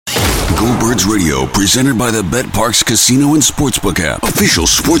Go Birds Radio, presented by the Bet Parks Casino and Sportsbook app. Official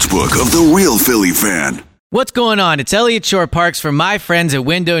sportsbook of the real Philly fan. What's going on? It's Elliott Shore-Parks from my friends at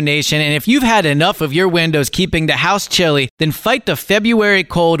Window Nation, and if you've had enough of your windows keeping the house chilly, then fight the February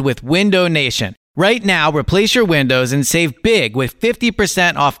cold with Window Nation. Right now, replace your windows and save big with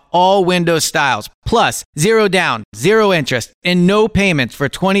 50% off all window styles, plus 0 down, 0 interest, and no payments for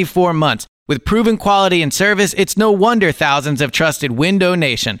 24 months. With proven quality and service, it's no wonder thousands have trusted Window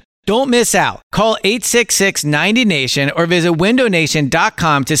Nation. Don't miss out. Call 866-90NATION or visit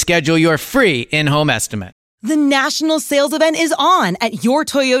windownation.com to schedule your free in-home estimate. The national sales event is on at your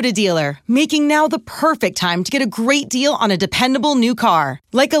Toyota dealer, making now the perfect time to get a great deal on a dependable new car.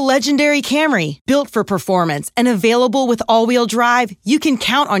 Like a legendary Camry, built for performance and available with all-wheel drive, you can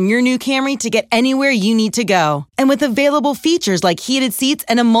count on your new Camry to get anywhere you need to go. And with available features like heated seats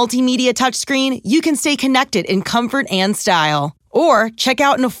and a multimedia touchscreen, you can stay connected in comfort and style. Or check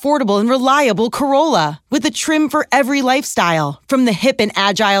out an affordable and reliable Corolla with a trim for every lifestyle, from the hip and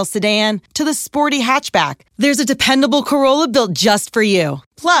agile sedan to the sporty hatchback. There's a dependable Corolla built just for you.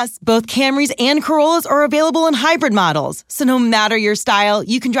 Plus, both Camrys and Corollas are available in hybrid models, so no matter your style,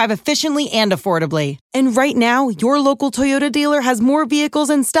 you can drive efficiently and affordably. And right now, your local Toyota dealer has more vehicles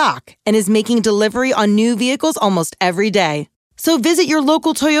in stock and is making delivery on new vehicles almost every day. So visit your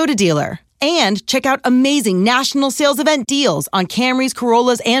local Toyota dealer. And check out amazing national sales event deals on Camrys,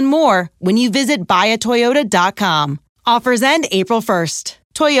 Corollas, and more when you visit buyatoyota.com. Offers end April 1st.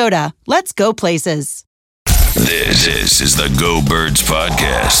 Toyota, let's go places. This is the Go Birds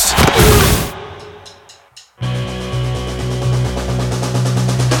Podcast.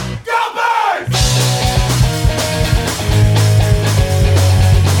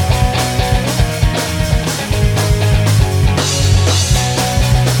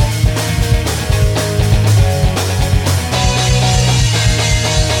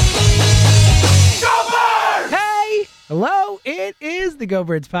 Hello, it is the Go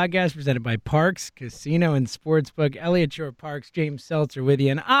Birds Podcast presented by Parks Casino and Sportsbook. Elliott Shore-Parks, James Seltzer with you.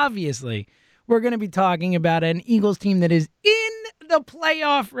 And obviously, we're going to be talking about an Eagles team that is in the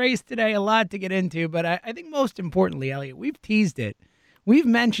playoff race today. A lot to get into, but I think most importantly, Elliott, we've teased it. We've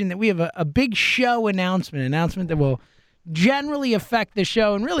mentioned that we have a big show announcement that will generally affect the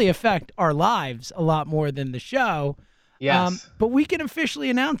show and really affect our lives a lot more than the show. Yes. But we can officially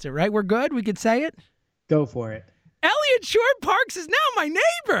announce it, right? We're good? We could say it? Go for it. Elliott Shore-Parks is now my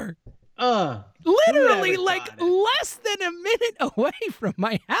neighbor. Literally, like less than a minute away from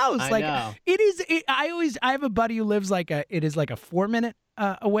my house. I like know. I have a buddy who lives like a 4-minute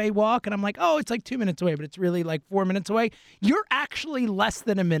away walk, and I'm like, oh, it's like 2 minutes away, but it's really like 4 minutes away. You're actually less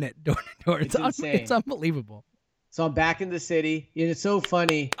than a minute door to door. It's insane. It's unbelievable. So I'm back in the city. It's so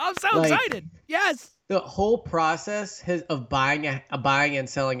funny. I'm so excited. Yes. The whole process of buying and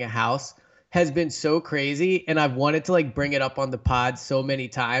selling a house has been so crazy, and I've wanted to like bring it up on the pod so many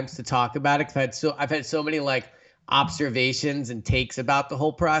times to talk about it. I've had so many like observations and takes about the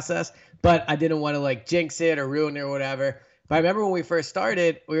whole process, but I didn't want to like jinx it or ruin it or whatever. But I remember when we first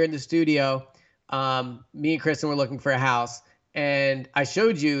started, we were in the studio. Me and Kristen were looking for a house, and I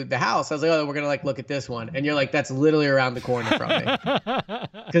showed you the house. I was like, oh, we're gonna like look at this one, and you're like, that's literally around the corner from me,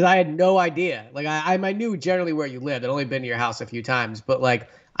 because I had no idea. Like I knew generally where you lived. I'd only been to your house a few times, but like.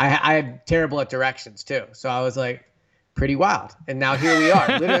 I am terrible at directions too. So I was like, pretty wild. And now here we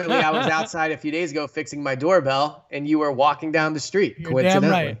are. Literally, I was outside a few days ago fixing my doorbell, and you were walking down the street. You're coincidentally.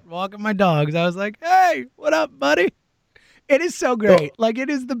 damn right. Walking my dogs. I was like, hey, what up, buddy? It is so great. Like,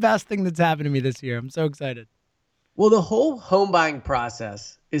 it is the best thing that's happened to me this year. I'm so excited. Well, the whole home buying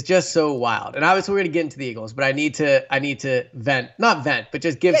process is just so wild. And obviously, we're going to get into the Eagles, but I need to not vent, but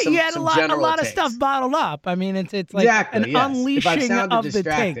just give some a lot of stuff bottled up. I mean, it's like exactly, an unleashing of the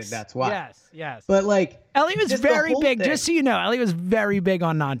takes. That's why. Yes. But like, Elliott was very big. Thing. Just so you know, Elliott was very big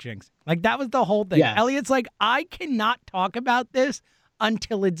on non-jinx. Like, that was the whole thing. Yes. Elliott's like, I cannot talk about this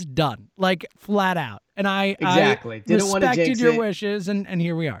until it's done, like flat out. And I didn't want to respected jinx your it. wishes, and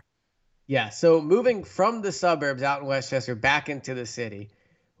here we are. Yeah. So moving from the suburbs out in Westchester back into the city.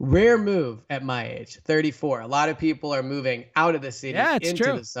 Rare move at my age, 34. A lot of people are moving out of the city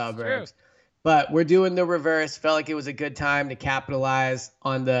into the suburbs. But we're doing the reverse. Felt like it was a good time to capitalize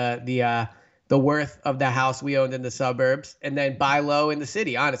on the worth of the house we owned in the suburbs and then buy low in the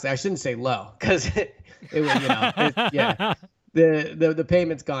city. Honestly, I shouldn't say low because it was, the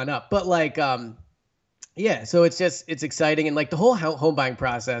payment's gone up. But like, Yeah, so it's exciting, and like the whole home buying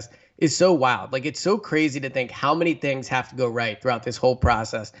process is so wild. Like it's so crazy to think how many things have to go right throughout this whole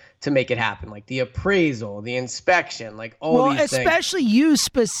process to make it happen. Like the appraisal, the inspection, like all these things. Especially you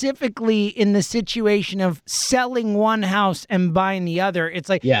specifically in the situation of selling one house and buying the other. It's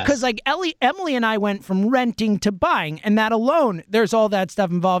like, because like Emily and I went from renting to buying, and that alone, there's all that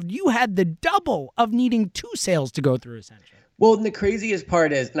stuff involved. You had the double of needing 2 sales to go through, essentially. Well, and the craziest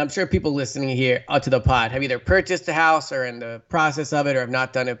part is, and I'm sure people listening here to the pod have either purchased a house or in the process of it or have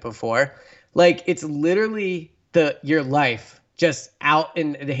not done it before. Like it's literally your life just out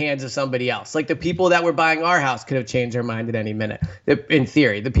in the hands of somebody else. Like the people that were buying our house could have changed their mind at any minute. In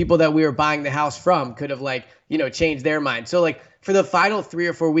theory, the people that we were buying the house from could have changed their mind. So like for the final 3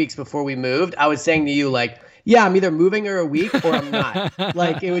 or 4 weeks before we moved, I was saying to you like, yeah, I'm either moving or a week or I'm not.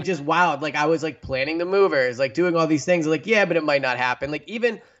 Like, it was just wild. Like, I was like planning the movers, like doing all these things. Like, yeah, but it might not happen. Like,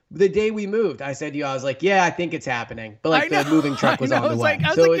 even the day we moved, I said to you, I was like, yeah, I think it's happening. But like the moving truck was on the way. I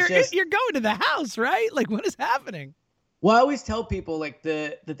was like, you're going to the house, right? Like, what is happening? Well, I always tell people like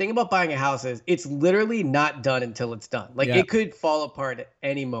the thing about buying a house is it's literally not done until it's done. Like it could fall apart at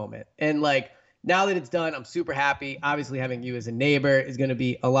any moment. And like now that it's done, I'm super happy. Obviously, having you as a neighbor is going to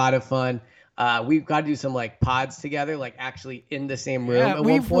be a lot of fun. We've got to do some like pods together, like actually in the same room. At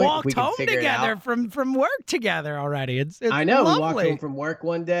we've one point, walked home together from work together already. It's I know lovely. We walked home from work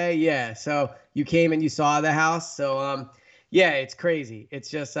one day. Yeah, so you came and you saw the house. So yeah, it's crazy. It's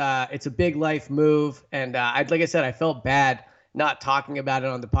just it's a big life move, and like I said, I felt bad not talking about it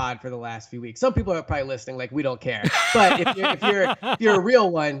on the pod for the last few weeks. Some people are probably listening like we don't care, but if you're a real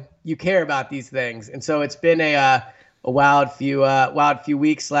one, you care about these things, and so it's been a wild few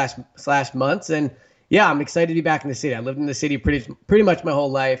weeks slash months. And yeah, I'm excited to be back in the city. I lived in the city pretty much my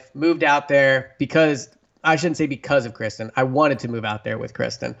whole life, moved out there because I shouldn't say because of Kristen. I wanted to move out there with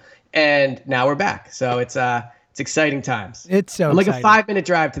Kristen, and now we're back. So it's exciting times. It's so I'm like exciting. a 5-minute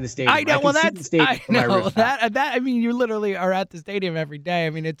drive to the stadium. I know. Well, that's that. I mean, you literally are at the stadium every day. I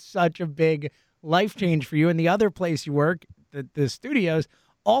mean, it's such a big life change for you. And the other place you work, the studios,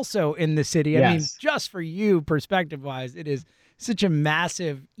 also in the city. I mean, just for you, perspective-wise, it is such a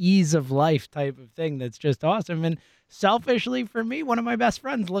massive ease of life type of thing that's just awesome. And selfishly, for me, one of my best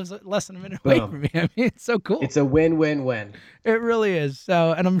friends lives less than a minute away from me. I mean, it's so cool. It's a win-win-win. It really is.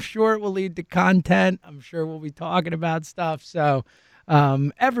 So, and I'm sure it will lead to content. I'm sure we'll be talking about stuff. So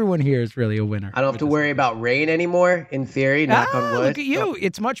everyone here is really a winner. I don't have to worry about rain anymore, in theory, knock on wood. Look at you.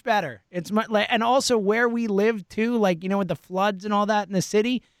 It's much better. It's and also where we live, too, like, with the floods and all that in the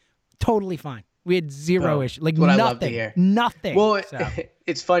city, totally fine. We had zero issue. Like, nothing. I love to hear. Nothing. Well,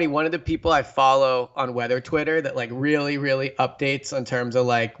 it's funny. One of the people I follow on weather Twitter that, like, really, really updates in terms of,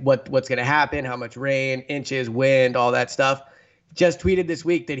 like, what's going to happen, how much rain, inches, wind, all that stuff, just tweeted this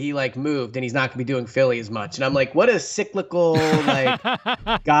week that he, like, moved and he's not going to be doing Philly as much. And I'm like, what a cyclical, like,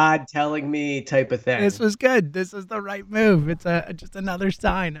 God telling me type of thing. This was good. This is the right move. It's just another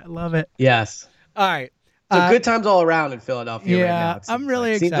sign. I love it. Yes. All right. So good times all around in Philadelphia right now. I'm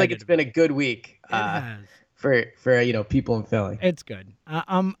really excited. Seems like it's been a good week for people in Philly. It's good.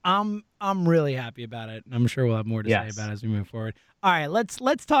 I'm really happy about it, and I'm sure we'll have more to say about it as we move forward. All right,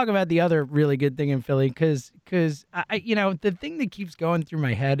 let's talk about the other really good thing in Philly because the thing that keeps going through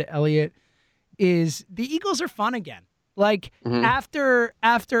my head, Elliot, is the Eagles are fun again. Like after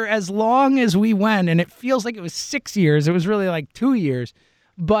as long as we went, and it feels like it was 6 years. It was really like 2 years.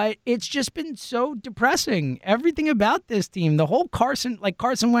 But it's just been so depressing. Everything about this team, the whole Carson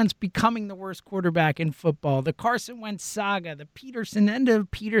Wentz becoming the worst quarterback in football, the Carson Wentz saga, the end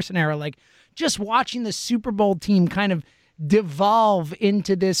of Peterson era, like just watching the Super Bowl team kind of devolve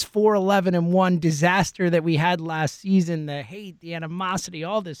into this 4-11-1 disaster that we had last season, the hate, the animosity,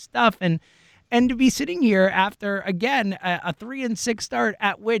 all this stuff. And to be sitting here after, again, a 3-6 start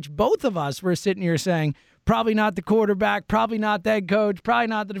at which both of us were sitting here saying, probably not the quarterback, probably not the head coach, probably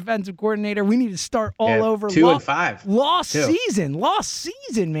not the defensive coordinator. We need to start all over. 2-5. Lost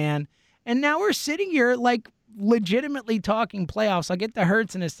season, man. And now we're sitting here like legitimately talking playoffs. I'll get to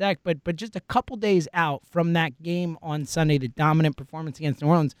Hurts in a sec, but just a couple days out from that game on Sunday, the dominant performance against New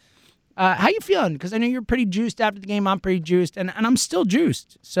Orleans. How you feeling? Because I know you're pretty juiced after the game. I'm pretty juiced, and I'm still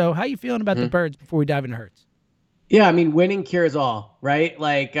juiced. So how you feeling about the Birds before we dive into Hurts? Yeah, I mean, winning cures all, right?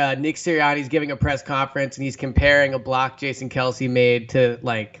 Like Nick Sirianni's giving a press conference and he's comparing a block Jason Kelce made to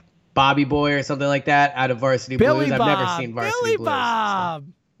like Bobby Boy or something like that out of Varsity Blues. I've never seen Varsity Blues. Bob.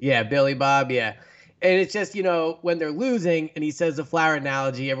 Yeah, Billy Bob, yeah. And it's just, when they're losing and he says the flower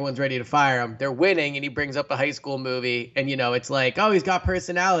analogy, everyone's ready to fire him. They're winning and he brings up a high school movie and, it's like, oh, he's got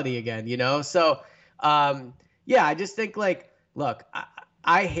personality again, So, I just think like, look,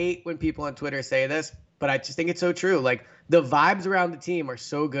 I hate when people on Twitter say this, but I just think it's so true. Like the vibes around the team are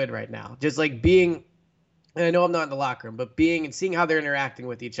so good right now. Just like being, and I know I'm not in the locker room, but being and seeing how they're interacting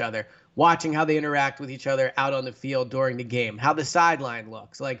with each other, watching how they interact with each other out on the field during the game, how the sideline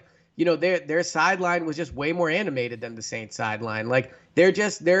looks. Like, you know, their sideline was just way more animated than the Saints sideline. Like they're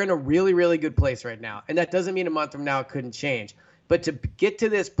in a really, really good place right now. And that doesn't mean a month from now it couldn't change. But to get to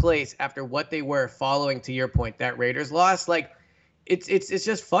this place after what they were following, to your point, that Raiders loss, like it's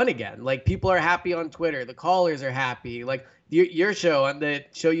just fun again. Like people are happy on Twitter. The callers are happy. Like your show, on the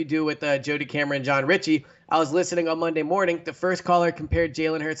show you do with Jody Cameron and John Ritchie, I was listening on Monday morning. The first caller compared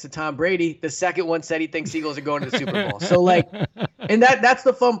Jalen Hurts to Tom Brady. The second one said he thinks Eagles are going to the Super Bowl. So like, and that's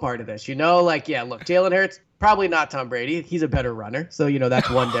the fun part of this, you know, like, yeah, look, Jalen Hurts, probably not Tom Brady. He's a better runner. So, you know, that's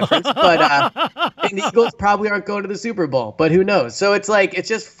one difference, but and the Eagles probably aren't going to the Super Bowl, but who knows? So it's like, it's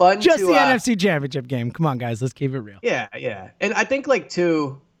just fun. Just the NFC Championship game. Come on, guys, let's keep it real. Yeah. Yeah. And I think like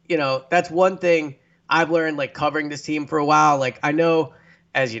too, you know, that's one thing I've learned like covering this team for a while. Like I know,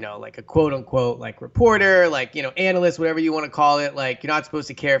 as you know, like a quote unquote, like reporter, like, you know, analyst, whatever you want to call it, like you're not supposed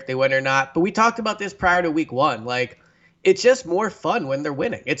to care if they win or not. But we talked about this prior to week one. Like it's just more fun when they're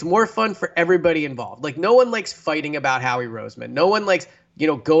winning. It's more fun for everybody involved. Like no one likes fighting about Howie Roseman. No one likes, you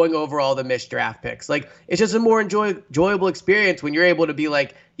know, going over all the missed draft picks. Like it's just a more enjoyable experience when you're able to be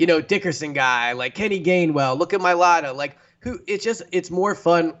like, you know, Dickerson guy, like Kenny Gainwell, look at Mailata, like it's more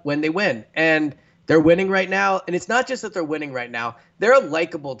fun when they win. And they're winning right now, and it's not just that they're winning right now. They're a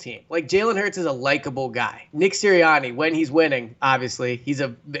likable team. Like Jalen Hurts is a likable guy. Nick Sirianni, when he's winning, obviously, he's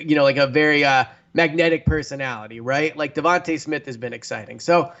a, you know, like a very magnetic personality, right? Like Devontae Smith has been exciting.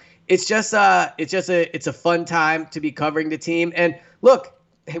 So it's a fun time to be covering the team. And look,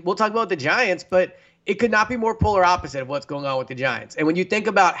 we'll talk about the Giants, but it could not be more polar opposite of what's going on with the Giants. And when you think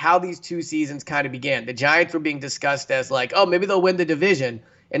about how these two seasons kind of began, the Giants were being discussed as like, oh, maybe they'll win the division.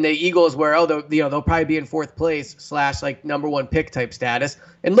 And the Eagles were, they'll probably be in fourth place / like number one pick type status.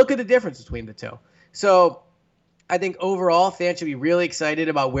 And look at the difference between the two. So I think overall fans should be really excited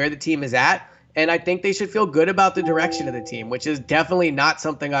about where the team is at. And I think they should feel good about the direction of the team, which is definitely not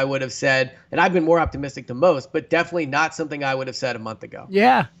something I would have said. And I've been more optimistic than most, but definitely not something I would have said a month ago.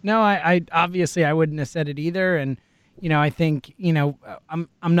 Yeah, no, I obviously I wouldn't have said it either. And, you know, I think, you know,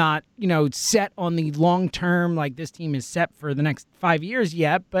 I'm not, you know, set on the long term, like this team is set for the next 5 years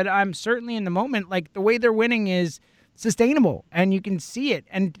yet, but I'm certainly in the moment, like the way they're winning is sustainable and you can see it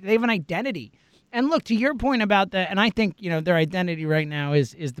and they have an identity. And look, to your point about that, and I think, you know, their identity right now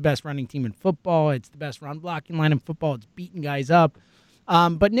is the best running team in football. It's the best run blocking line in football. It's beating guys up.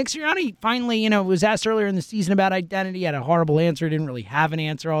 But Nick Sirianni finally, you know, was asked earlier in the season about identity, had a horrible answer, didn't really have an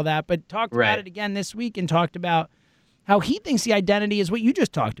answer, all that, but talked about it again this week and talked about how he thinks the identity is what you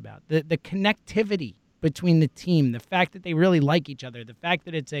just talked about, the connectivity between the team, the fact that they really like each other, the fact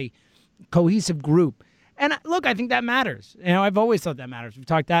that it's a cohesive group. And look, I think that matters. You know, I've always thought that matters. We've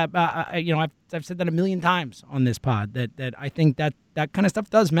talked about, you know, I've said that a million times on this pod, that I think that kind of stuff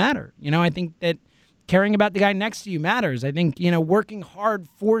does matter. You know, I think that caring about the guy next to you matters. I think, you know, working hard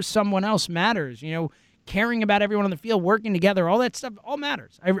for someone else matters. You know, caring about everyone on the field, working together, all that stuff, all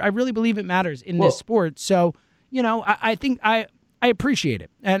matters. I really believe it matters in this sport. So, you know, I think I appreciate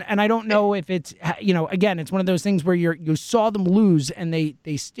it. And I don't know if it's, you know, again, it's one of those things where you saw them lose and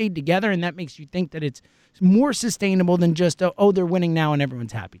they stayed together, and that makes you think that it's more sustainable than just, oh, they're winning now and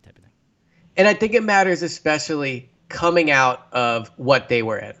everyone's happy type of thing. And I think it matters especially coming out of what they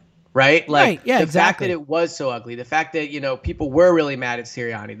were in, right? Like the fact that it was so ugly, the fact that, you know, people were really mad at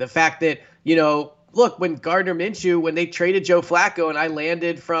Sirianni, the fact that, you know, look, when Gardner Minshew, when they traded Joe Flacco and I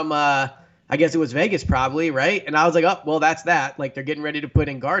landed from, I guess it was Vegas probably, right? And I was like, oh, well, that's that. Like, they're getting ready to put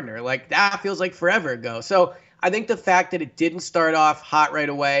in Gardner. Like, that feels like forever ago. So I think the fact that it didn't start off hot right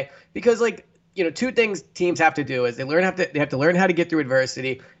away, because, like, you know, two things teams have to do is they have to learn how to get through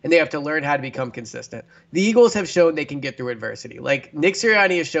adversity, and they have to learn how to become consistent. The Eagles have shown they can get through adversity. Like, Nick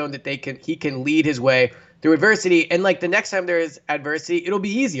Sirianni has shown that he can lead his way through adversity. And like the next time there is adversity, it'll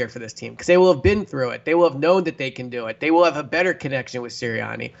be easier for this team because they will have been through it. They will have known that they can do it. They will have a better connection with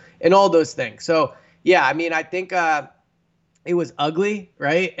Sirianni and all those things. So yeah, I mean, I think it was ugly,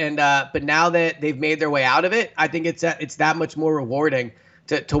 right? And but now that they've made their way out of it, I think it's that much more rewarding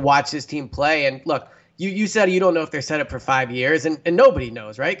to watch this team play. And look, you said you don't know if they're set up for 5 years, and nobody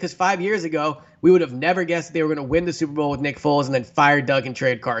knows, right? Because 5 years ago, we would have never guessed they were going to win the Super Bowl with Nick Foles and then fire Doug and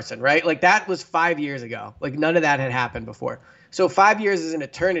trade Carson, right? Like, that was 5 years ago. Like, none of that had happened before. So 5 years is an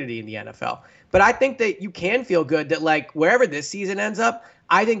eternity in the NFL. But I think that you can feel good that, like, wherever this season ends up,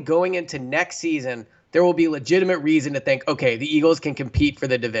 I think going into next season, there will be legitimate reason to think, okay, the Eagles can compete for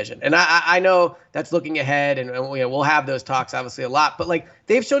the division. And I know that's looking ahead, and you know, we'll have those talks obviously a lot. But, like,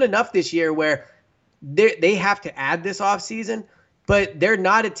 they've shown enough this year where they have to add this offseason, but they're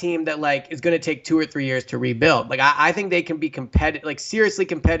not a team that like is going to take 2 or 3 years to rebuild. Like I think they can be competitive, like seriously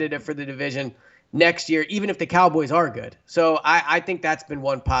competitive for the division next year, even if the Cowboys are good. So I think that's been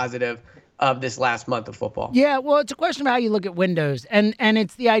one positive of this last month of football. Yeah, well, it's a question of how you look at windows, and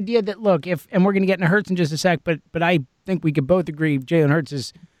it's the idea that look, and we're going to get into Hurts in just a sec, but I think we could both agree Jalen Hurts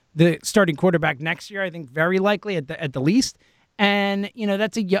is the starting quarterback next year. I think very likely at the least, and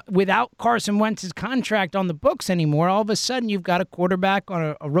that's without Carson Wentz's contract on the books anymore. All of a sudden, you've got a quarterback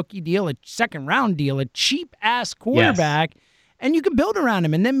on a rookie deal, a second round deal, a cheap ass quarterback. Yes. And you can build around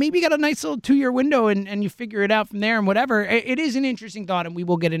him, and then maybe you got a nice little 2-year window, and you figure it out from there and whatever. It is an interesting thought, and we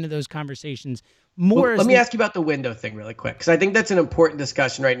will get into those conversations more. Well, let me ask you about the window thing really quick, because I think that's an important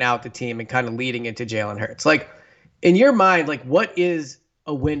discussion right now with the team and kind of leading into Jalen Hurts. Like, in your mind, like, what is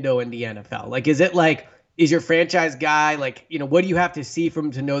a window in the NFL? Like, is it like, is your franchise guy, like, what do you have to see from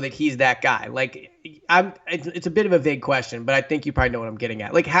him to know that he's that guy? Like, it's a bit of a vague question, but I think you probably know what I'm getting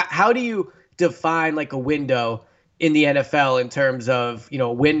at. Like, how do you define, like, a window in the NFL in terms of,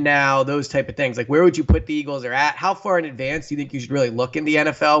 win now, those type of things? Like, where would you put the Eagles are at? How far in advance do you think you should really look in the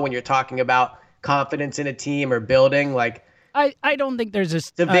NFL when you're talking about confidence in a team or building? Like, I don't think there's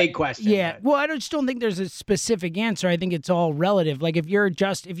it's a vague question. Yeah. Well, I just don't think there's a specific answer. I think it's all relative. Like if you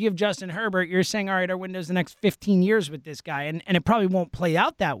have Justin Herbert, you're saying, all right, our window's the next 15 years with this guy. And it probably won't play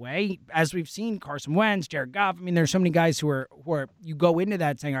out that way. As we've seen, Carson Wentz, Jared Goff. I mean, there's so many guys who are you go into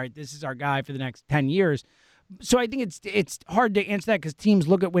that saying, all right, this is our guy for the next 10 years. So I think it's hard to answer that because teams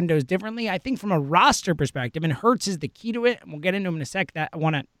look at windows differently. I think from a roster perspective, and Hurts is the key to it, and we'll get into him in a sec, that I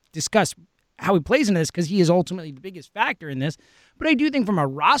want to discuss how he plays into this because he is ultimately the biggest factor in this. But I do think from a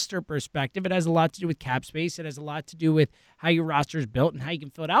roster perspective, it has a lot to do with cap space. It has a lot to do with how your roster is built and how you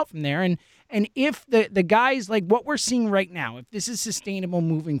can fill it out from there. And if the guys, like what we're seeing right now, if this is sustainable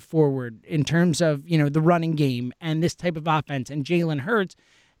moving forward in terms of, the running game and this type of offense and Jalen Hurts,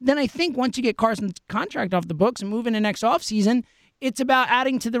 then I think once you get Carson's contract off the books and move into next offseason, it's about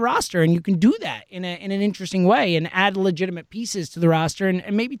adding to the roster, and you can do that in an interesting way and add legitimate pieces to the roster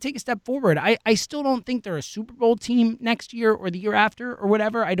and maybe take a step forward. I still don't think they're a Super Bowl team next year or the year after or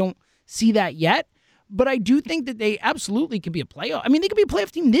whatever. I don't see that yet, but I do think that they absolutely could be a playoff. I mean, they could be a playoff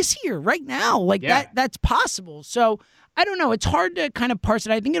team this year, right now. Like that's possible. So I don't know. It's hard to kind of parse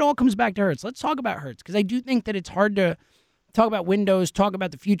it. I think it all comes back to Hurts. Let's talk about Hurts because I do think that it's hard to talk about windows, talk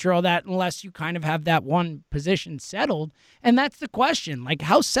about the future, all that, unless you kind of have that one position settled. And that's the question. Like,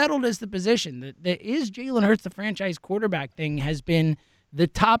 how settled is the position? Is Jalen Hurts the franchise quarterback thing has been the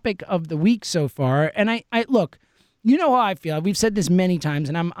topic of the week so far. And I look, you know how I feel. We've said this many times,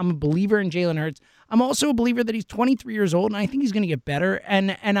 and I'm a believer in Jalen Hurts. I'm also a believer that he's 23 years old, and I think he's going to get better.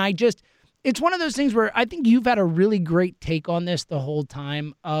 And it's one of those things where I think you've had a really great take on this the whole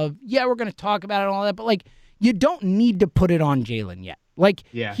time of, we're going to talk about it and all that, but like, you don't need to put it on Jalen yet. Like,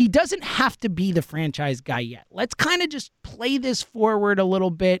 He doesn't have to be the franchise guy yet. Let's kind of just play this forward a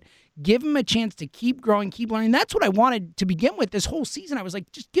little bit, give him a chance to keep growing, keep learning. That's what I wanted to begin with this whole season. I was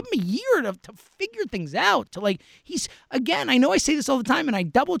like, just give him a year to figure things out. I know I say this all the time, and I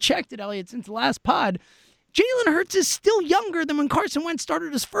double-checked it, Elliot, since the last pod. Jalen Hurts is still younger than when Carson Wentz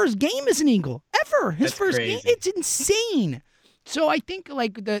started his first game as an Eagle, ever. His first game. It's insane. So I think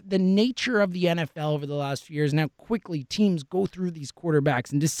like the nature of the NFL over the last few years and how quickly teams go through these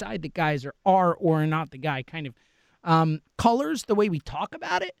quarterbacks and decide that guys are or are not the guy kind of colors the way we talk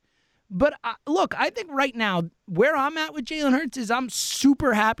about it. But look, I think right now where I'm at with Jalen Hurts is I'm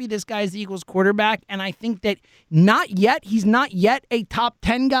super happy this guy's the Eagles quarterback. And I think that he's not yet a top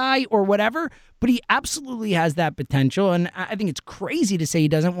 10 guy or whatever, but he absolutely has that potential. And I think it's crazy to say he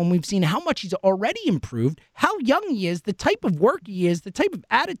doesn't when we've seen how much he's already improved, how young he is, the type of work he is, the type of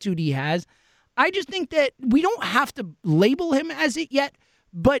attitude he has. I just think that we don't have to label him as it yet.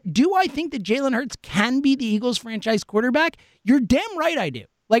 But do I think that Jalen Hurts can be the Eagles franchise quarterback? You're damn right I do.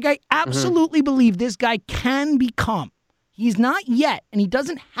 Like, I absolutely believe this guy can become. He's not yet, and he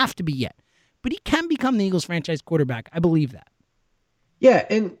doesn't have to be yet, but he can become the Eagles franchise quarterback. I believe that. Yeah,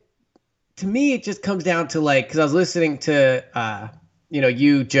 and to me, it just comes down to, like, because I was listening to,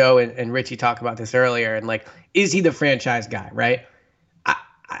 you, Joe, and Richie talk about this earlier, and, like, is he the franchise guy, right?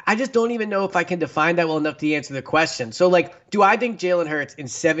 I just don't even know if I can define that well enough to answer the question. So, like, do I think Jalen Hurts in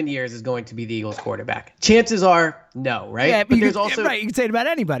 7 years is going to be the Eagles quarterback? Chances are no, right? Yeah, but there's also right. You can say it about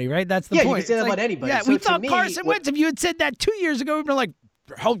anybody, right? That's the point. Yeah, you can say that about anybody. Yeah, so we thought Carson Wentz. If you had said that 2 years ago, we'd be like,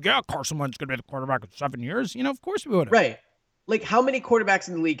 hell yeah, Carson Wentz is going to be the quarterback in 7 years. Of course we would have. Right. Like, how many quarterbacks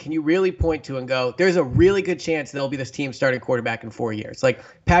in the league can you really point to and go, there's a really good chance they'll be this team starting quarterback in 4 years? Like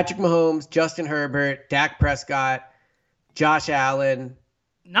Patrick Mahomes, Justin Herbert, Dak Prescott, Josh Allen.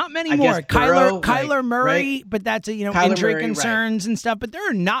 Not many I more. guess Burrow, Kyler Murray, right? but that's Kyler injury Murray, concerns and stuff. But there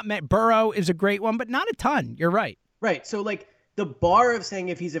are not many. Burrow is a great one, but not a ton. You're right. Right. So like the bar of saying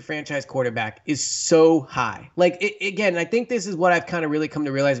if he's a franchise quarterback is so high. Like again, I think this is what I've kind of really come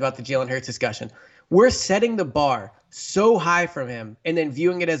to realize about the Jalen Hurts discussion. We're setting the bar so high from him and then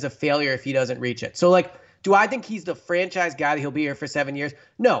viewing it as a failure if he doesn't reach it. So like, do I think he's the franchise guy that he'll be here for 7 years?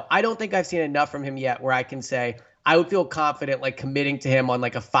 No, I don't think I've seen enough from him yet where I can say I would feel confident like committing to him on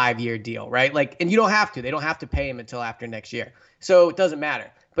like a 5-year deal, right? Like, and you don't have to. They don't have to pay him until after next year. So it doesn't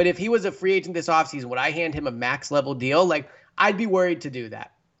matter. But if he was a free agent this offseason, would I hand him a max level deal? Like, I'd be worried to do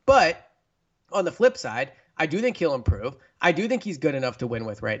that. But on the flip side, I do think he'll improve. I do think he's good enough to win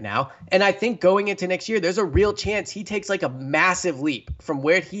with right now. And I think going into next year, there's a real chance he takes like a massive leap from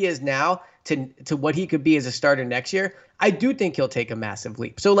where he is now to what he could be as a starter next year. I do think he'll take a massive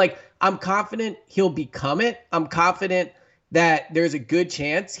leap. So like, I'm confident he'll become it. I'm confident that there's a good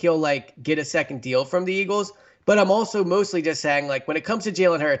chance he'll like get a second deal from the Eagles. But I'm also mostly just saying, like, when it comes to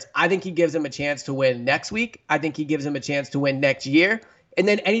Jalen Hurts, I think he gives him a chance to win next week. I think he gives him a chance to win next year. And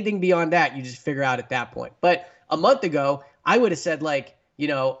then anything beyond that, you just figure out at that point. But a month ago, I would have said, like, you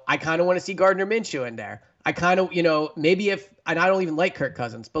know, I kind of want to see Gardner Minshew in there. I kind of, you know, maybe if, and I don't even like Kirk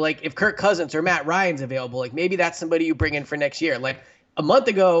Cousins, but like if Kirk Cousins or Matt Ryan's available, like maybe that's somebody you bring in for next year. Like a month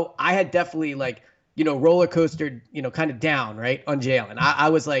ago, I had definitely like, you know, roller coastered, you know, kind of down, right, on Jalen. I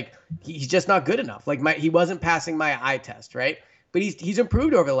was like, he's just not good enough. Like he wasn't passing my eye test, right? But he's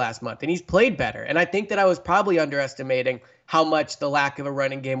improved over the last month and he's played better. And I think that I was probably underestimating how much the lack of a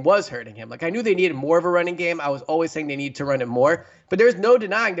running game was hurting him. Like I knew they needed more of a running game. I was always saying they need to run it more, but there's no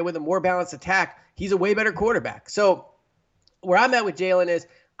denying that with a more balanced attack, he's a way better quarterback. So where I'm at with Jalen is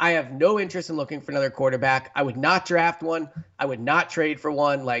I have no interest in looking for another quarterback. I would not draft one. I would not trade for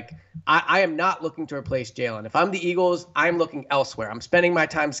one. Like I am not looking to replace Jalen. If I'm the Eagles, I'm looking elsewhere. I'm spending my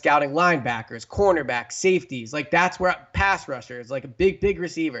time scouting linebackers, cornerbacks, safeties. Like that's where pass rushers, like big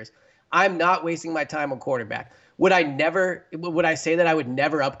receivers. I'm not wasting my time on quarterback. Would I say that I would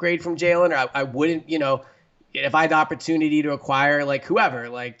never upgrade from Jalen, or I wouldn't, you know, if I had the opportunity to acquire like whoever,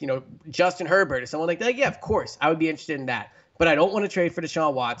 like, you know, Justin Herbert or someone like that, yeah, of course, I would be interested in that. But I don't want to trade for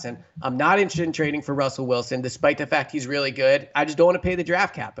Deshaun Watson. I'm not interested in trading for Russell Wilson, despite the fact he's really good. I just don't want to pay the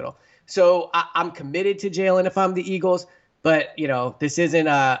draft capital. So I'm committed to Jalen if I'm the Eagles. But, you know, this isn't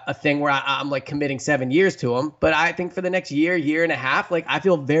a thing where I'm like committing 7 years to him. But I think for the next year and a half, like I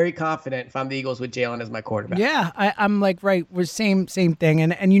feel very confident if I'm the Eagles with Jalen as my quarterback. Yeah, I'm like, right, we're same thing.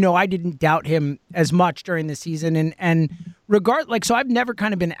 And you know, I didn't doubt him as much during the season. And so I've never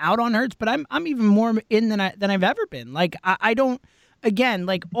kind of been out on Hurts, but I'm even more in than I've ever been. Like I don't, again,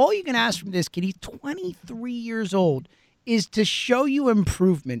 like all you can ask from this kid, he's 23 years old, is to show you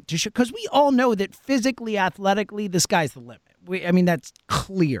improvement, because we all know that physically, athletically, the sky's the limit. I mean, that's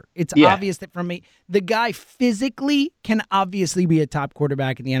clear. It's obvious that from me, the guy physically can obviously be a top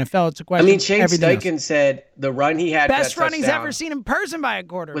quarterback in the NFL. It's a question. I mean, Shane Steichen said the run he had, best run he's ever seen in person by a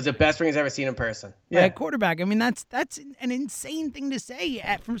quarterback, was the best run he's ever seen in person. By a quarterback. I mean, that's an insane thing to say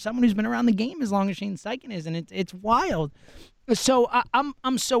from someone who's been around the game as long as Shane Steichen is, and it's wild. So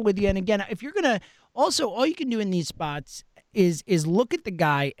I'm so with you. And again, if you're gonna also, all you can do in these spots is look at the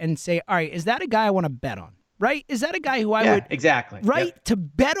guy and say, all right, is that a guy I want to bet on? Right? Is that a guy who I would... exactly. Right? Yep. To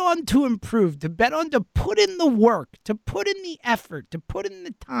bet on to improve, to bet on to put in the work, to put in the effort, to put in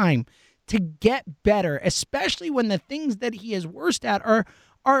the time to get better, especially when the things that he is worst at are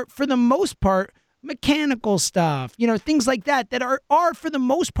for the most part, mechanical stuff, you know, things like that are for the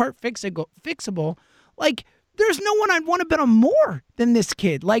most part fixable. Like, there's no one I'd want to bet on more than this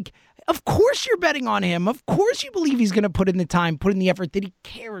kid. Like, of course you're betting on him. Of course you believe he's going to put in the time, put in the effort, that he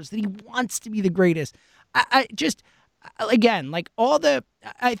cares, that he wants to be the greatest. I just, again, like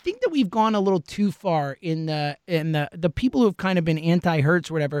I think that we've gone a little too far in the people who have kind of been anti-Hurts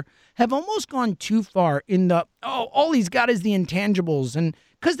or whatever have almost gone too far in all he's got is the intangibles, and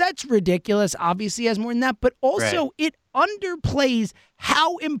because that's ridiculous. Obviously, he has more than that, but also it underplays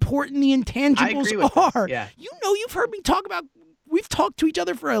how important the intangibles are. Yeah. You know, you've heard me talk about. We've talked to each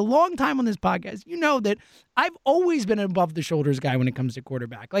other for a long time on this podcast. You know that I've always been an above-the-shoulders guy when it comes to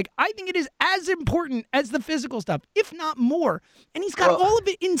quarterback. Like, I think it is as important as the physical stuff, if not more. And he's got all of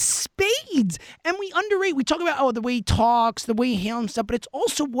it in spades. And we underrate. We talk about, the way he talks, the way he handles himself, but it's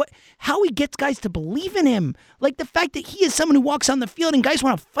also how he gets guys to believe in him. Like, the fact that he is someone who walks on the field and guys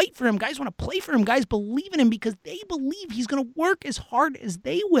want to fight for him, guys want to play for him, guys believe in him because they believe he's going to work as hard as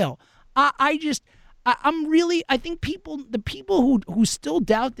they will. I think the people who still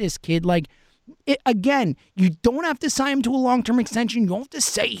doubt this kid, like, again, you don't have to sign him to a long-term extension. You don't have to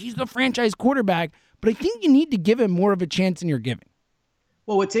say he's the franchise quarterback, but I think you need to give him more of a chance than you're giving.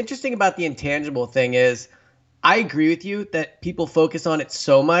 Well, what's interesting about the intangible thing is I agree with you that people focus on it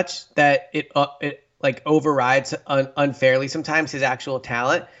so much that it like overrides unfairly sometimes his actual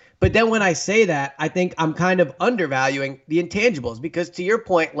talent. But then when I say that, I think I'm kind of undervaluing the intangibles because to your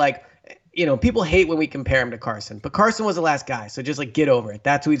point, like, people hate when we compare him to Carson, but Carson was the last guy. So just like get over it.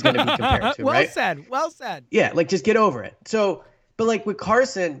 That's who he's going to be compared to, right? Well said. Yeah, like just get over it. So, but like with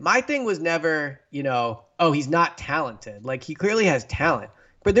Carson, my thing was never, oh, he's not talented. Like he clearly has talent.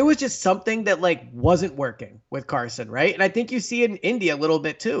 But there was just something that like wasn't working with Carson, right? And I think you see it in Indy a little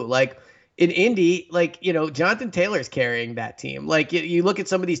bit too. Like in Indy, like, Jonathan Taylor's carrying that team. Like you look at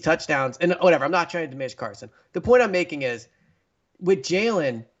some of these touchdowns and whatever, I'm not trying to diminish Carson. The point I'm making is with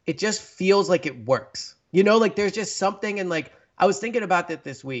Jalen, it just feels like it works. Like there's just something. And like, I was thinking about that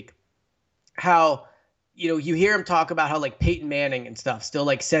this week, how, you hear him talk about how like Peyton Manning and stuff still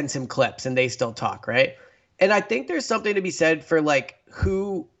like sends him clips and they still talk, right? And I think there's something to be said for like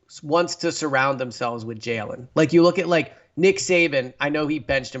who wants to surround themselves with Jalen. Like you look at like Nick Saban, I know he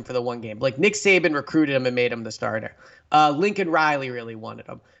benched him for the one game. Like Nick Saban recruited him and made him the starter. Lincoln Riley really wanted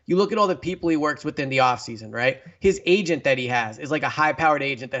him. You look at all the people he works with in the offseason, right? His agent that he has is like a high-powered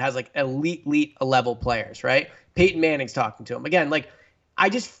agent that has like elite level players, right? Peyton Manning's talking to him. Again, like I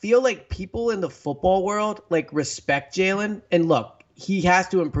just feel like people in the football world like respect Jalen. And look, he has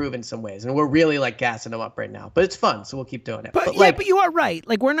to improve in some ways, and we're really like gassing him up right now. But it's fun, so we'll keep doing it. But you are right.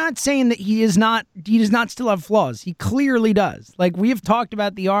 Like we're not saying that he does not still have flaws. He clearly does. Like we have talked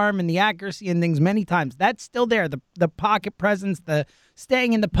about the arm and the accuracy and things many times. That's still there. The pocket presence, the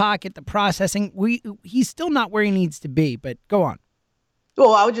staying in the pocket, the processing. He's still not where he needs to be. But go on.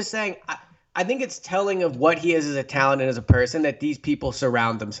 Well, I was just saying. I think it's telling of what he is as a talent and as a person that these people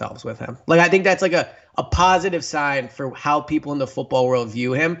surround themselves with him. Like, I think that's like a positive sign for how people in the football world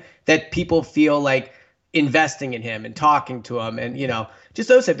view him, that people feel like investing in him and talking to him and, just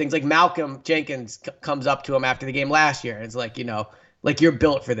those type of things. Like Malcolm Jenkins comes up to him after the game last year. And it's like, like you're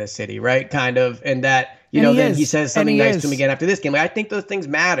built for this city, right? Kind of. And that, then he says something nice to him again after this game. Like, I think those things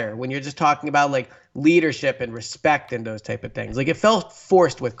matter when you're just talking about like leadership and respect and those type of things. Like it felt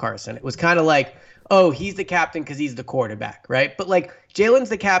forced with Carson. It was kind of like, oh, he's the captain because he's the quarterback, right? But like Jalen's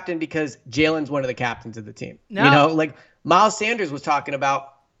the captain because Jalen's one of the captains of the team. No. Like Miles Sanders was talking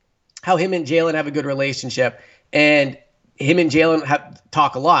about how him and Jalen have a good relationship, and him and Jalen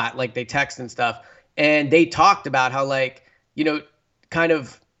talk a lot, like they text and stuff. And they talked about how like, kind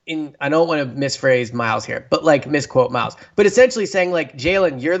of I don't want to misphrase Miles here, but like misquote Miles, but essentially saying like,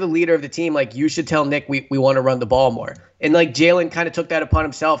 Jalen, you're the leader of the team. Like you should tell Nick, we want to run the ball more. And like Jalen kind of took that upon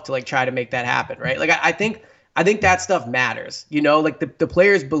himself to like try to make that happen. Right. Like I think that stuff matters, like the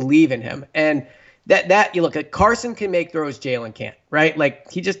players believe in him, and that you look at Carson can make throws Jalen can't, right?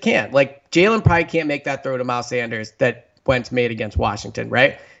 Like he just can't. Like Jalen probably can't make that throw to Miles Sanders that Wentz made against Washington.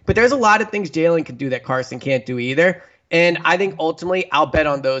 Right. But there's a lot of things Jalen can do that Carson can't do either. And I think ultimately I'll bet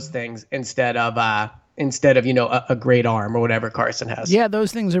on those things instead of a great arm or whatever Carson has. Yeah,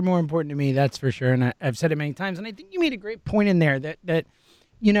 those things are more important to me, that's for sure. And I've said it many times. And I think you made a great point in there that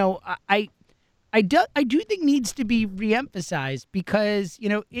I do think needs to be reemphasized because,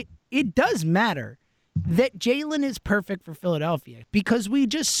 it does matter that Jalen is perfect for Philadelphia, because we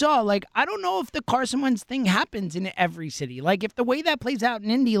just saw, like, I don't know if the Carson Wentz thing happens in every city. Like, if the way that plays out in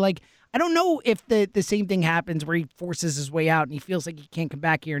Indy, like, I don't know if the same thing happens where he forces his way out and he feels like he can't come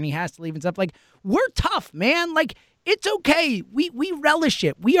back here and he has to leave and stuff. Like, we're tough, man. Like, it's okay. We relish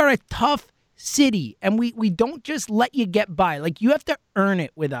it. We are a tough city, and we don't just let you get by. Like, you have to earn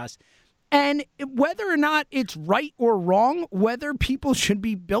it with us. And whether or not it's right or wrong, whether people should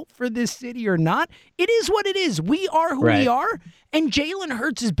be built for this city or not, it is what it is. We are who we are, and Jalen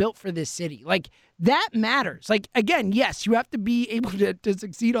Hurts is built for this city. Like, that matters. Like, again, yes, you have to be able to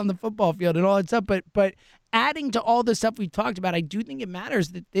succeed on the football field and all that stuff, but adding to all the stuff we talked about, I do think it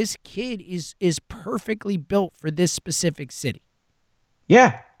matters that this kid is perfectly built for this specific city.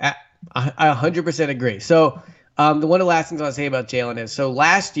 Yeah, I 100% agree. So one of the last things I want to say about Jalen is, so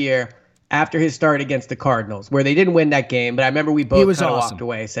last year, after his start against the Cardinals, where they didn't win that game, but I remember we both kind of walked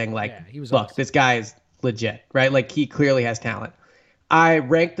away saying, like, look, this guy is legit, right? Like, he clearly has talent. I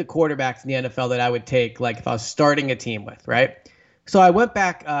ranked the quarterbacks in the NFL that I would take, like, if I was starting a team with, right? So I went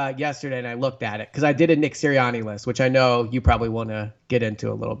back yesterday and I looked at it because I did a Nick Sirianni list, which I know you probably want to get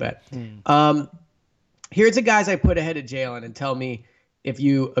into a little bit. Here's the guys I put ahead of Jalen, and tell me if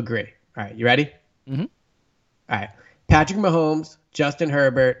you agree. All right, you ready? Mm-hmm. All right. Patrick Mahomes, Justin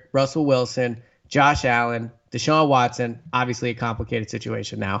Herbert, Russell Wilson, Josh Allen, Deshaun Watson, obviously a complicated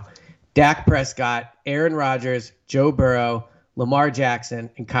situation now, Dak Prescott, Aaron Rodgers, Joe Burrow, Lamar Jackson,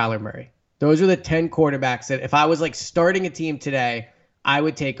 and Kyler Murray. Those are the 10 quarterbacks that if I was like starting a team today, I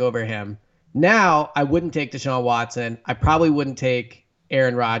would take over him. Now, I wouldn't take Deshaun Watson. I probably wouldn't take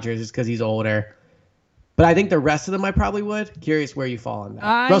Aaron Rodgers just because he's older. But I think the rest of them I probably would. Curious where you fall on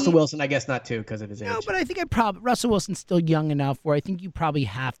that. Russell Wilson, I guess not too because of his age. No, but I think Russell Wilson's still young enough where I think you probably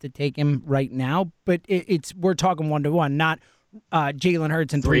have to take him right now. But we're talking 1-to-1, not Jalen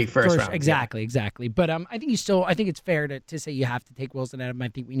Hurts and 3 first round. Exactly. But I think it's fair to say you have to take Wilson out of him. I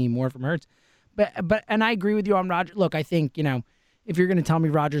think we need more from Hurts. But I agree with you on Rodgers. Look, I think, if you're going to tell me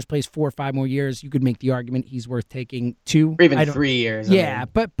Rodgers plays 4 or 5 more years, you could make the argument he's worth taking 2. Or even 3 years. Yeah,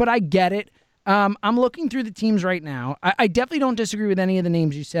 but I get it. I'm looking through the teams right now. I definitely don't disagree with any of the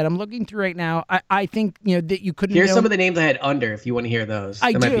names you said. I'm looking through right now. I think that you couldn't. Here's some of the names I had under. If you want to hear those,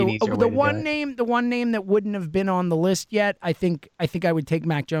 I that do. Might be an easier the way one name that wouldn't have been on the list yet. I think I would take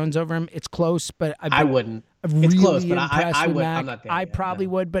Mac Jones over him. It's close, but I wouldn't. Really it's close, but I would. I'm not there. I probably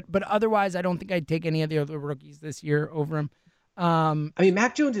would, but otherwise, I don't think I'd take any of the other rookies this year over him. I mean,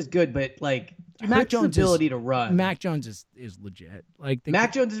 Mac Jones is good, but Mac Jones' ability to run. Mac Jones is legit.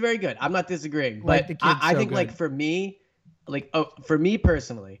 Mac Jones is very good. I'm not disagreeing, but I think for me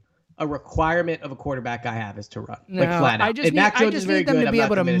personally, a requirement of a quarterback I have is to run, flat out. I just need them to be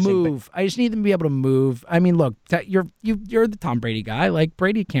able to move. I just need them to be able to move. I mean, look, you're the Tom Brady guy.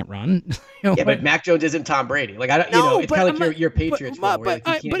 Brady can't run. But Mac Jones isn't Tom Brady. It's kind of like your Patriots.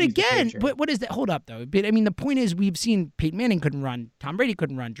 But again, what is that? Hold up, though. But I mean, the point is, we've seen Peyton Manning couldn't run, Tom Brady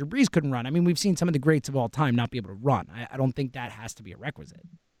couldn't run, Drew Brees couldn't run. I mean, we've seen some of the greats of all time not be able to run. I don't think that has to be a requisite.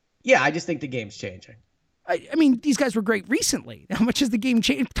 Yeah, I just think the game's changing. I mean, these guys were great recently. How much has the game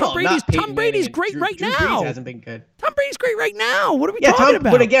changed? Tom Brady's great right now. Drew Brees hasn't been good. Tom Brady's great right now. What are we talking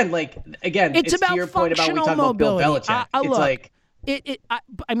about? But again, it's about to your point about when we talk about Bill Belichick.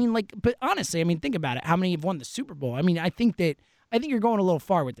 But honestly, I mean, think about it. How many have won the Super Bowl? I mean, I think you're going a little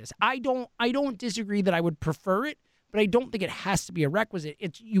far with this. I don't disagree that I would prefer it, but I don't think it has to be a requisite.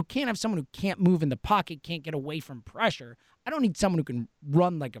 You can't have someone who can't move in the pocket, can't get away from pressure. I don't need someone who can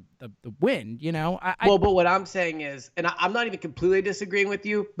run like the wind, But what I'm saying is, and I'm not even completely disagreeing with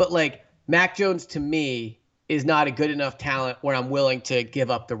you, but Mac Jones to me is not a good enough talent where I'm willing to give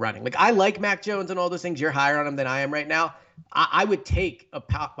up the running. I like Mac Jones and all those things. You're higher on him than I am right now. I would take a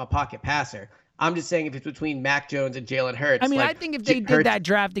pocket passer. I'm just saying if it's between Mac Jones and Jalen Hurts. I mean, I think if they did that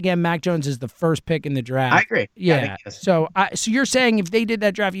draft again, Mac Jones is the first pick in the draft. I agree. Yeah. So you're saying if they did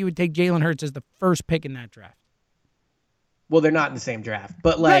that draft, you would take Jalen Hurts as the first pick in that draft? Well, they're not in the same draft,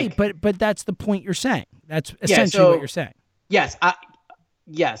 but right. But that's the point you're saying. That's essentially what you're saying. Yes.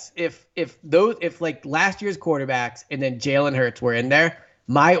 Yes. If last year's quarterbacks and then Jalen Hurts were in there,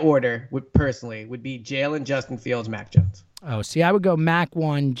 my order would be Jalen, Justin Fields, Mac Jones. Oh, see, I would go Mac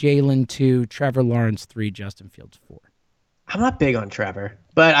 1, Jalen 2, Trevor Lawrence 3, Justin Fields 4. I'm not big on Trevor,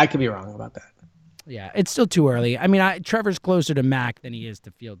 but I could be wrong about that. Yeah, it's still too early. I mean, Trevor's closer to Mac than he is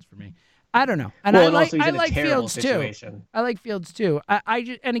to Fields for me. I don't know, and I like Fields situation. too. I like Fields too. I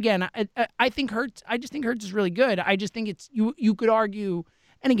think Hurts. I just think Hurts is really good. I just think it's you could argue,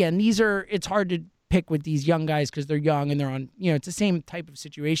 and again, it's hard to pick with these young guys because they're young and they're on. It's the same type of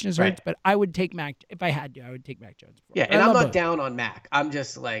situation as Hurts. Right. But I would take Mac if I had to. I would take Mac Jones. Yeah, and I'm not down on Mac. I'm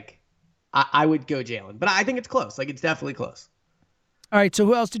just I would go Jalen, but I think it's close. It's definitely close. All right. So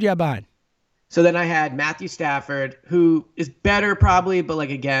who else did you have behind? So then I had Matthew Stafford, who is better probably, but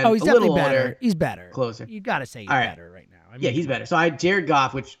again, he's a little better. older. He's better. Closer. You got to say he's better right now. He's better. So I had Jared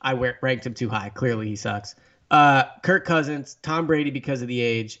Goff, which I ranked him too high. Clearly he sucks. Kirk Cousins, Tom Brady because of the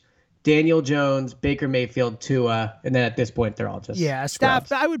age, Daniel Jones, Baker Mayfield, Tua, and then at this point they're all just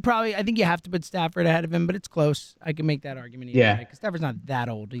Stafford. I think you have to put Stafford ahead of him, but it's close. I can make that argument. Because Stafford's not that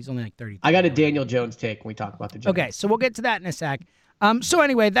old. He's only 30. I got a Daniel Jones take when we talk about the Jones. Okay, so we'll get to that in a sec. So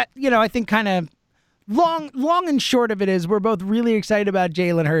anyway, that I think kind of long and short of it is we're both really excited about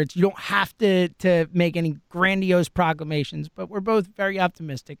Jalen Hurts. You don't have to make any grandiose proclamations, but we're both very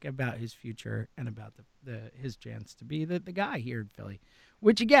optimistic about his future and about his chance to be the guy here in Philly.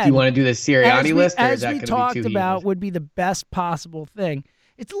 Which again, do you want to do the Sirianni list, or is that going to be too easy? As we talked about, would be the best possible thing.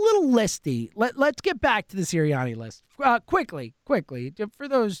 It's a little listy. Let's get back to the Sirianni list quickly. For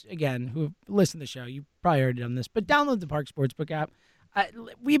those again who listen to the show, you probably already done this, but download the Park Sportsbook app.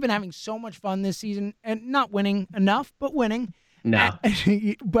 We've been having so much fun this season, and not winning enough, but winning. No.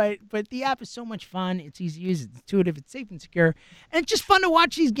 But the app is so much fun. It's easy to use. It's intuitive. It's safe and secure. And it's just fun to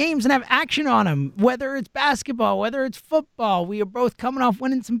watch these games and have action on them, whether it's basketball, whether it's football. We are both coming off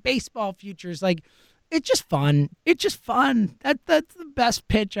winning some baseball futures. It's just fun. It's just fun. That's the best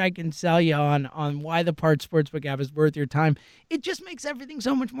pitch I can sell you on why the Park Sportsbook app is worth your time. It just makes everything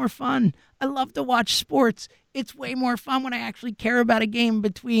so much more fun. I love to watch sports. It's way more fun when I actually care about a game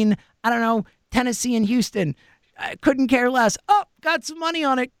between, Tennessee and Houston. I couldn't care less. Oh, got some money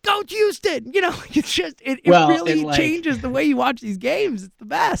on it. Go to Houston. It's just, it really changes the way you watch these games. It's the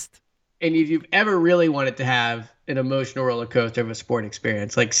best. And if you've ever really wanted to have an emotional roller coaster of a sport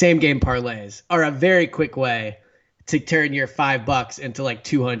experience, like same game parlays are a very quick way to turn your $5 into like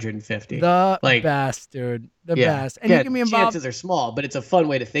 250. The best, dude. The best. And you can be involved. Chances are small, but it's a fun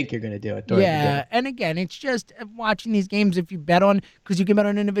way to think you're going to do it. Yeah. And again, it's just watching these games. If you bet on, because you can bet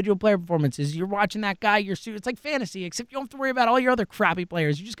on individual player performances, you're watching that guy. It's like fantasy, except you don't have to worry about all your other crappy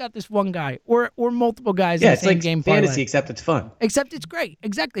players. You just got this one guy or multiple guys in the same game. Yeah, it's like fantasy, except it's fun. Except it's great.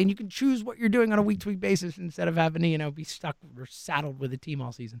 Exactly. And you can choose what you're doing on a week-to-week basis instead of having to, be stuck or saddled with a team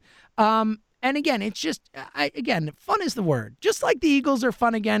all season. And again, it's just, fun is the word. Just like the Eagles are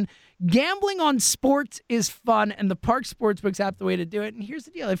fun again, gambling on sports is fun, and the Parx Sportsbook's app the way to do it. And here's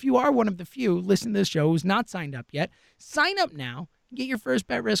the deal. If you are one of the few listening to this show who's not signed up yet, sign up now. Get your first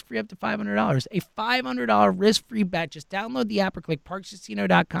bet risk-free up to $500. A $500 risk-free bet. Just download the app or click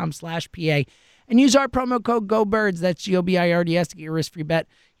parxcasino.com/PA and use our promo code GOBIRDS. That's GOBIRDS to get your risk-free bet.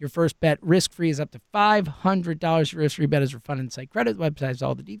 Your first bet risk-free is up to $500. Your risk-free bet is refunded and site credit. The website has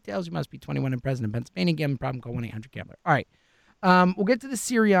all the details. You must be 21 and present in Pennsylvania. Gambling problem, call 1-800-GAMBLER. All right. We'll get to the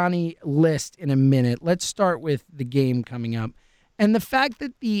Sirianni list in a minute. Let's start with the game coming up. And the fact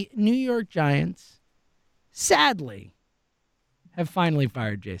that the New York Giants, sadly, have finally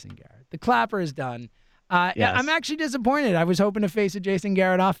fired Jason Garrett. The clapper is done. Yes. I'm actually disappointed. I was hoping to face a Jason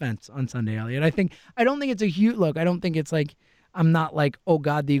Garrett offense on Sunday, Elliot. I don't think it's a huge look. I don't think it's like, I'm not like, oh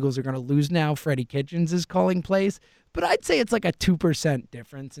God, the Eagles are going to lose now. Freddie Kitchens is calling plays. But I'd say it's like a 2%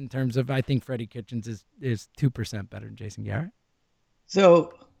 difference in terms of, I think Freddie Kitchens is 2% better than Jason Garrett.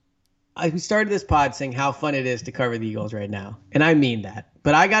 So I started this pod saying how fun it is to cover the Eagles right now. And I mean that.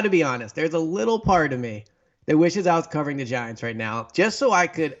 But I got to be honest, there's a little part of me that wishes I was covering the Giants right now just so I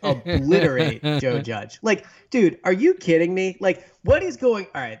could obliterate Joe Judge. Like, dude, are you kidding me? Like, what is going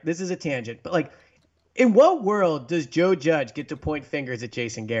 – all right, this is a tangent. But, like, in what world does Joe Judge get to point fingers at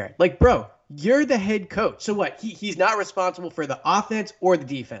Jason Garrett? Like, bro, you're the head coach. So what? He's not responsible for the offense or the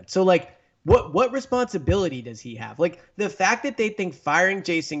defense. So, like, what responsibility does he have? Like, the fact that they think firing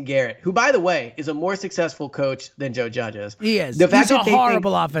Jason Garrett, who, by the way, is a more successful coach than Joe Judge is. He is. He's a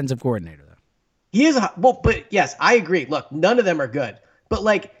horrible offensive coordinator, though. He is but yes, I agree. Look, none of them are good. But,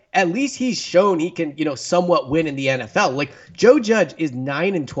 like, at least he's shown he can, somewhat win in the NFL. Like, Joe Judge is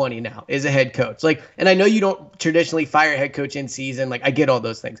 9-20 now as a head coach. Like, and I know you don't traditionally fire a head coach in season. Like, I get all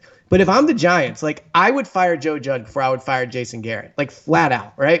those things. But if I'm the Giants, like, I would fire Joe Judge before I would fire Jason Garrett. Like, flat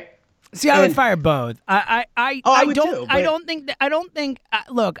out, right? See, I would fire both. I don't think.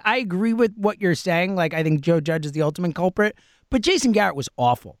 Look, I agree with what you're saying. Like, I think Joe Judge is the ultimate culprit. But Jason Garrett was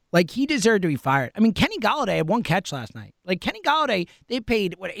awful. Like, he deserved to be fired. I mean, Kenny Golladay had one catch last night. Like, Kenny Golladay, they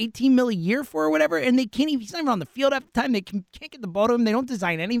paid, $18 million a year for or whatever, and he's not even on the field half the time. They can't get the ball to him. They don't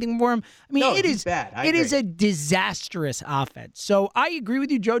design anything for him. I mean, it is bad. It is a disastrous offense. So I agree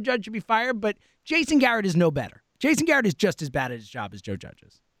with you. Joe Judge should be fired, but Jason Garrett is no better. Jason Garrett is just as bad at his job as Joe Judge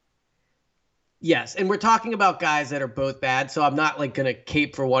is. Yes, and we're talking about guys that are both bad, so I'm not like gonna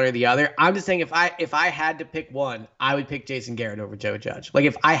cape for one or the other. I'm just saying if I had to pick one, I would pick Jason Garrett over Joe Judge. Like,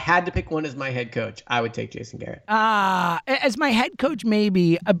 if I had to pick one as my head coach, I would take Jason Garrett. As my head coach,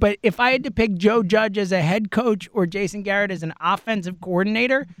 maybe, but if I had to pick Joe Judge as a head coach or Jason Garrett as an offensive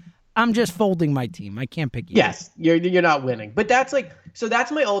coordinator, I'm just folding my team. I can't pick you. Yes, you're not winning. But that's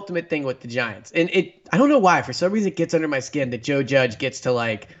my ultimate thing with the Giants. And I don't know why, for some reason it gets under my skin that Joe Judge gets to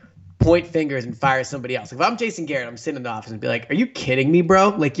like point fingers and fire somebody else. Like, if I'm Jason Garrett, I'm sitting in the office and be like, are you kidding me, bro?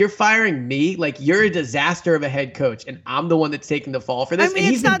 Like, you're firing me? Like, you're a disaster of a head coach, and I'm the one that's taking the fall for this. I mean,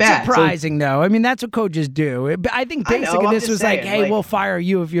 and it's not surprising, though. I mean, that's what coaches do. I think basically this was saying, like, hey, we'll fire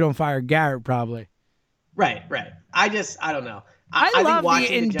you if you don't fire Garrett, probably. Right. I don't know. I love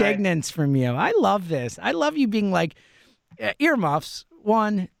the indignance from you. I love this. I love you being like, earmuffs.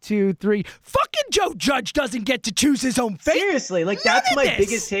 1, 2, 3. Fucking Joe Judge doesn't get to choose his own fate. Seriously, like, that's my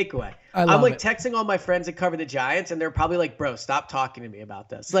biggest takeaway. I'm like texting all my friends that cover the Giants, and they're probably like, bro, stop talking to me about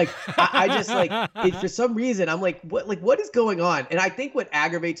this. Like, I just like, for some reason, I'm like, what is going on? And I think what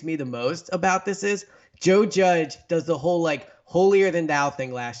aggravates me the most about this is Joe Judge does the whole like holier than thou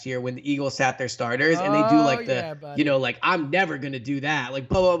thing last year when the Eagles sat their starters, and they do like like, I'm never going to do that. Like,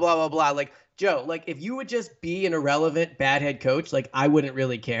 blah, blah, blah, blah, blah. Like, Joe, like, if you would just be an irrelevant bad head coach, like, I wouldn't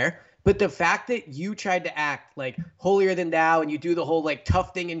really care. But the fact that you tried to act like holier than thou and you do the whole like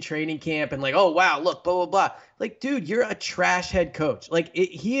tough thing in training camp and like, oh, wow, look, blah, blah, blah. Like, dude, you're a trash head coach. Like,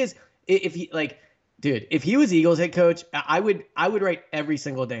 he is, if he like, Dude, if he was Eagles head coach, I would write every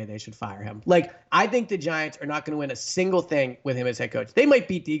single day they should fire him. Like, I think the Giants are not going to win a single thing with him as head coach. They might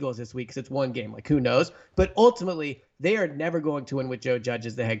beat the Eagles this week because it's one game. Like, who knows? But ultimately, they are never going to win with Joe Judge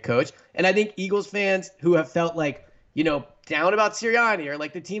as the head coach. And I think Eagles fans who have felt like, down about Sirianni or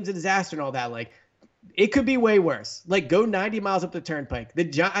like the team's a disaster and all that, like, it could be way worse. Like, go 90 miles up the turnpike. The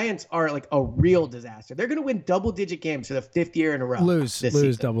Giants are like a real disaster. They're going to win double-digit games for the 5th year in a row. Lose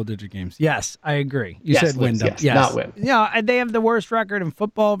double-digit games. Yes, I agree. You said win. Yes, yes. Not win. They have the worst record in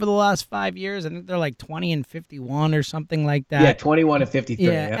football over the last 5 years. I think they're like 20-51 or something like that. Yeah, 21-53.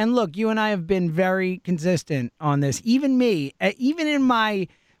 Yeah, and look, you and I have been very consistent on this. Even me, even in my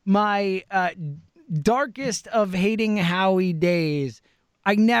darkest of hating Howie days,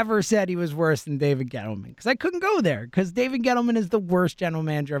 I never said he was worse than David Gettleman because I couldn't go there because David Gettleman is the worst general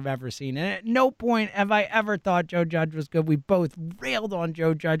manager I've ever seen. And at no point have I ever thought Joe Judge was good. We both railed on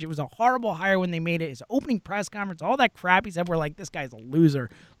Joe Judge. It was a horrible hire when they made it. His opening press conference, all that crap he said, we're like, this guy's a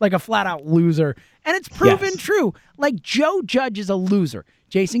loser, like a flat-out loser. And it's proven true. Like, Joe Judge is a loser.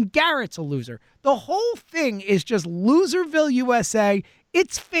 Jason Garrett's a loser. The whole thing is just Loserville, USA.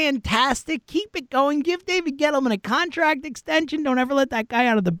 It's fantastic. Keep it going. Give David Gettleman a contract extension. Don't ever let that guy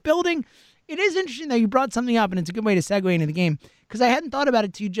out of the building. It is interesting that you brought something up, and it's a good way to segue into the game, because I hadn't thought about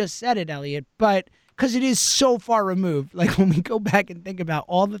it till you just said it, Elliot, but because it is so far removed. Like, when we go back and think about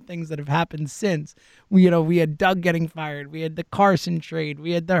all the things that have happened since, we had Doug getting fired, we had the Carson trade,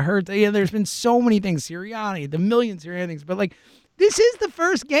 we had the Hurts. There's been so many things, Sirianni, the million Sirianni things, but like, this is the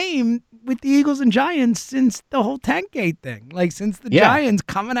first game with the Eagles and Giants since the whole Tankgate thing. Like, since the Giants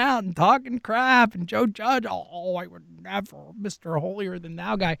coming out and talking crap and Joe Judge, I would never, Mr. Holier than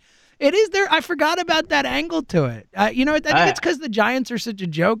thou guy. It is there. I forgot about that angle to it. I think it's because the Giants are such a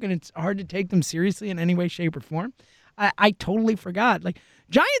joke and it's hard to take them seriously in any way, shape, or form. I totally forgot. Like,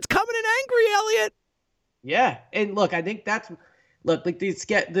 Giants coming in angry, Elliot. Yeah. And look, I think like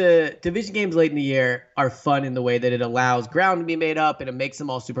the division games late in the year are fun in the way that it allows ground to be made up and it makes them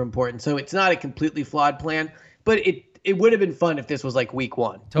all super important. So it's not a completely flawed plan, but it would have been fun if this was like week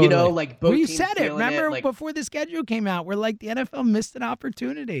one. Totally. Like both we teams said it. Remember like, before the schedule came out, we're like, the NFL missed an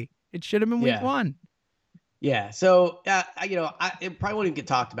opportunity. It should have been week one. Yeah. So it probably won't even get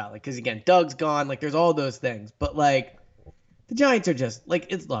talked about, like, because again, Doug's gone. Like, there's all those things, but like the Giants are just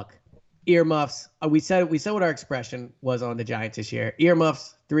like, earmuffs. We said what our expression was on the Giants this year.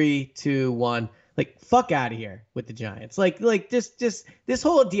 Earmuffs. 3, 2, 1. Like, fuck out of here with the Giants. Like just this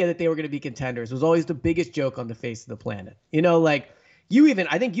whole idea that they were going to be contenders was always the biggest joke on the face of the planet.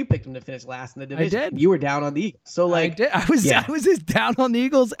 I think you picked them to finish last in the division. I did. You were down on the Eagles. So like, I was as down on the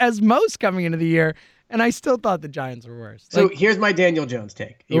Eagles as most coming into the year, and I still thought the Giants were worse. So here's my Daniel Jones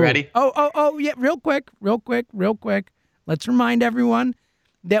take. You ready? Oh, yeah. Real quick. Let's remind everyone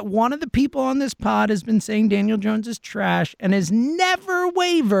that one of the people on this pod has been saying Daniel Jones is trash and has never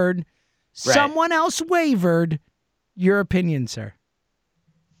wavered. Right. Someone else wavered. Your opinion, sir?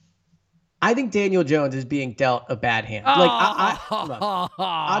 I think Daniel Jones is being dealt a bad hand. I'm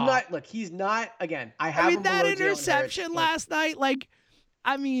not. Look, he's not. Again, I mean that interception last night.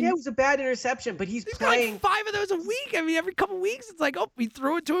 Yeah, it was a bad interception, but he's playing like 5 of those a week. I mean, every couple of weeks, it's like, oh, we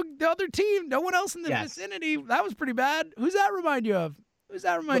threw it to the other team. No one else in the vicinity. That was pretty bad. Who's that remind you of? Was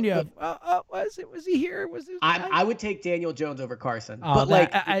he here? I would take Daniel Jones over Carson. Oh,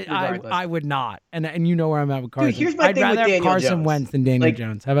 but I would not. And you know where I'm at with Carson. Dude, here's my thing with Daniel Jones. I'd rather have Carson Wentz than Daniel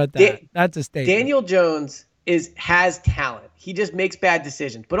Jones. How about that? That's a statement. Daniel Jones has talent. He just makes bad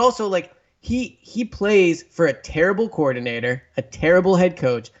decisions. But also, like, he plays for a terrible coordinator, a terrible head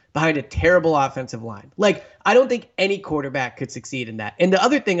coach, behind a terrible offensive line. Like, I don't think any quarterback could succeed in that. And the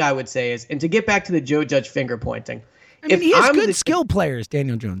other thing I would say is, and to get back to the Joe Judge finger pointing, he has good skill players,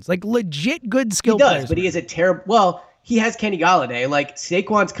 Daniel Jones. Like, legit good skill players. He does, but he is a terrible... Well, he has Kenny Golladay. Like,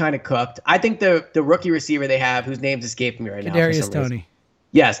 Saquon's kind of cooked. I think the rookie receiver they have, whose name's escaping me right now. Kadarius Toney.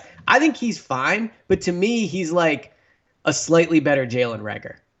 Yes. I think he's fine, but to me, he's like a slightly better Jalen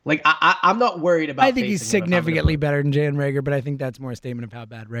Reagor. Like, I'm not worried about... I think he's significantly better than Jalen Reagor, but I think that's more a statement of how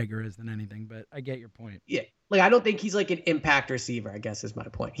bad Reagor is than anything, but I get your point. Yeah. Like, I don't think he's like an impact receiver, I guess is my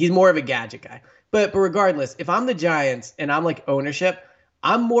point. He's more of a gadget guy. But regardless, if I'm the Giants and I'm like ownership,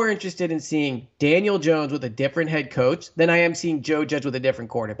 I'm more interested in seeing Daniel Jones with a different head coach than I am seeing Joe Judge with a different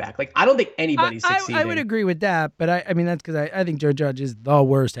quarterback. Like, I don't think anybody's succeeding. I would agree with that, but I mean, that's because I think Joe Judge is the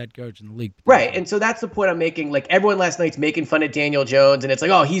worst head coach in the league. Right, and so that's the point I'm making. Like, everyone last night's making fun of Daniel Jones, and it's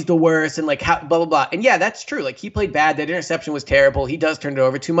like, oh, he's the worst, and like, how, blah, blah, blah. And yeah, that's true. Like, he played bad. That interception was terrible. He does turn it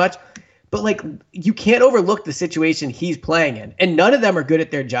over too much. But, like, you can't overlook the situation he's playing in. And none of them are good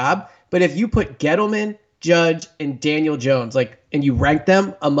at their job. But if you put Gettleman, Judge, and Daniel Jones, like, and you rank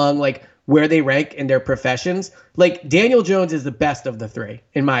them among, like, where they rank in their professions, like Daniel Jones is the best of the three,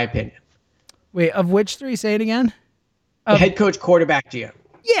 in my opinion. Wait, of which three? Say it again. Head coach, quarterback, GM.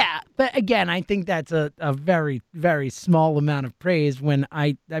 Yeah, but again, I think that's a very, very small amount of praise when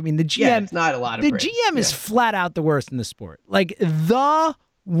I mean, the GM... Yeah, it's not a lot of praise. The GM is flat out the worst in the sport. Like, the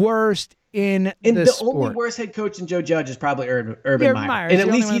worst in the sport. Only worst head coach than Joe Judge is probably Urban Meyer. And at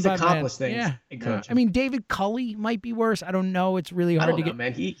least he's accomplished things in coaching. I mean, David Culley might be worse. I don't know. It's really hard to get...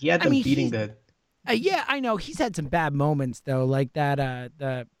 man. He had them beating the... yeah, I know. He's had some bad moments, though, like that,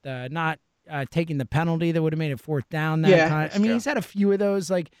 the not... taking the penalty that would have made it fourth down. I mean, he's had a few of those.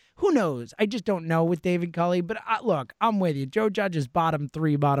 Like, who knows? I just don't know with David Culley. But look, I'm with you. Joe Judge is bottom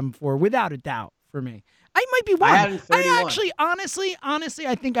 3, bottom 4, without a doubt for me. I might be one. I actually, honestly,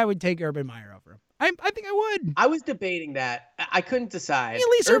 I think I would take Urban Meyer over him. I think I would. I was debating that. I couldn't decide. I mean, at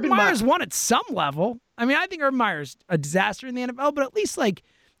least Urban Meyer's won at some level. I mean, I think Urban Meyer's a disaster in the NFL, but at least, like,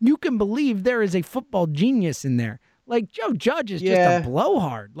 you can believe there is a football genius in there. Like, Joe Judge is just a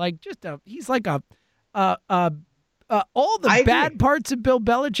blowhard. Like, he's like all the bad parts of Bill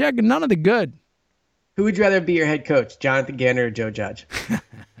Belichick and none of the good. Who would you rather be your head coach, Jonathan Gannon or Joe Judge?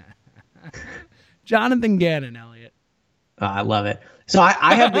 Jonathan Gannon, Elliot. Oh, I love it. So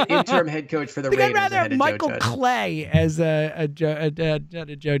I have the interim head coach for the Raiders. I'd rather have Michael Clay as a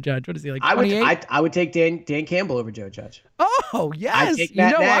Joe Judge. What is he, like, 28? I would take Dan Campbell over Joe Judge. Oh, yes. I'd take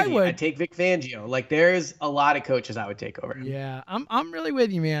Matt Nagy. I'd take Vic Fangio. Like, there's a lot of coaches I would take over him. Yeah, I'm really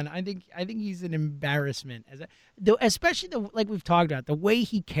with you, man. I think he's an embarrassment, especially like we've talked about, the way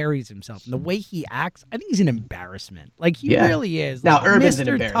he carries himself and the way he acts. I think he's an embarrassment. Like, he really is. Now, like, Urban's Mr. an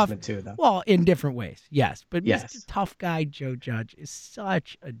embarrassment too, though. Well, in different ways, yes. But Mr. Tough Guy Joe Judge is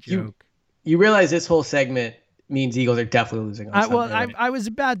such a joke. You realize this whole segment means Eagles are definitely losing on Sunday. Well, I was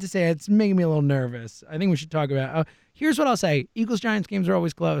about to say it's making me a little nervous. I think we should talk about. Here's what I'll say: Eagles-Giants games are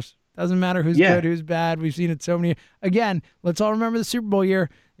always close. Doesn't matter who's good, who's bad. We've seen it so many. Again, let's all remember the Super Bowl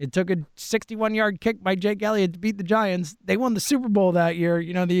year. It took a 61-yard kick by Jake Elliott to beat the Giants. They won the Super Bowl that year.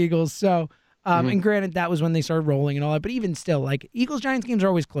 The Eagles. So, and granted, that was when they started rolling and all that. But even still, like, Eagles-Giants games are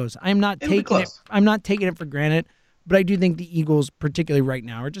always close. I'm not taking it for granted. But I do think the Eagles, particularly right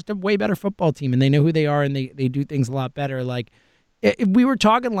now, are just a way better football team, and they know who they are, and they do things a lot better. Like, we were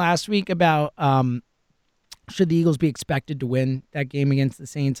talking last week about should the Eagles be expected to win that game against the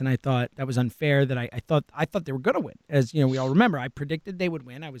Saints, and I thought that was unfair. That I thought they were going to win, as we all remember. I predicted they would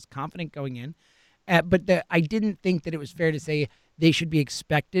win. I was confident going in, but I didn't think that it was fair to say they should be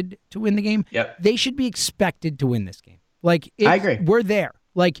expected to win the game. Yep. They should be expected to win this game. Like, I agree. We're there.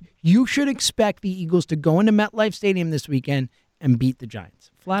 Like, you should expect the Eagles to go into MetLife Stadium this weekend and beat the Giants.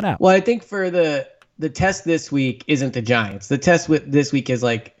 Flat out. Well, I think for the test this week isn't the Giants. The test this week is,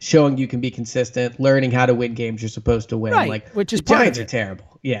 like, showing you can be consistent, learning how to win games you're supposed to win. Right, like, which is the Giants are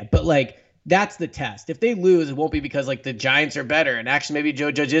terrible. Yeah, but, like, that's the test. If they lose, it won't be because, like, the Giants are better and actually maybe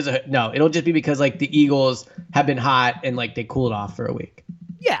Joe Judge is no, it'll just be because, like, the Eagles have been hot and, like, they cooled off for a week.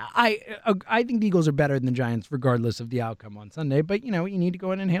 Yeah, I think the Eagles are better than the Giants regardless of the outcome on Sunday. But, you need to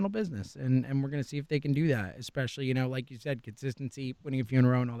go in and handle business. And we're going to see if they can do that, especially, like you said, consistency, winning a few in a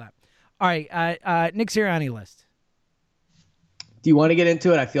row and all that. All right, Nick Sirianni list. Do you want to get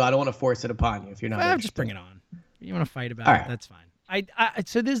into it? I don't want to force it upon you if you're not. Just bring it on. If you want to fight about it, that's fine.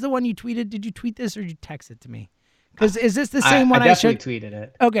 So this is the one you tweeted. Did you tweet this or did you text it to me? Because is this the same one I definitely tweeted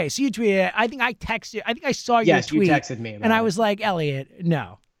it. Okay, so you tweeted it. I think I texted you. I think I saw your tweet. Yes, you texted me about and I was like, Elliot,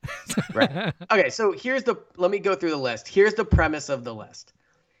 no. Right. Okay, so let me go through the list. Here's the premise of the list.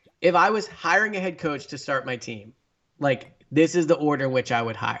 If I was hiring a head coach to start my team, like, this is the order in which I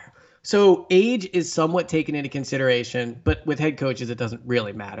would hire. So age is somewhat taken into consideration, but with head coaches, it doesn't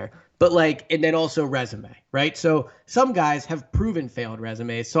really matter. But, like, and then also resume, right? So some guys have proven failed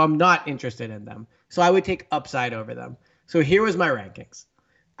resumes, so I'm not interested in them. So I would take upside over them. So here was my rankings.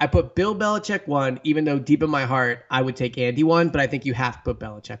 I put Bill Belichick 1, even though deep in my heart, I would take Andy 1, but I think you have to put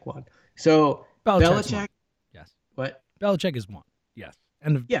Belichick 1. So Belichick. Yes. What? Belichick is 1. Yes.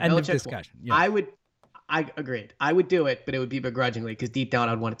 End of discussion. Yes. I agreed. I would do it, but it would be begrudgingly because deep down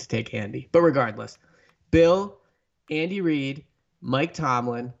I'd want it to take Andy. But regardless, Bill, Andy Reid, Mike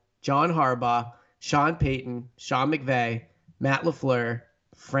Tomlin, John Harbaugh, Sean Payton, Sean McVay, Matt LaFleur,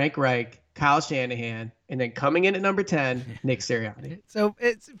 Frank Reich, Kyle Shanahan, and then coming in at number 10, Nick Sirianni. So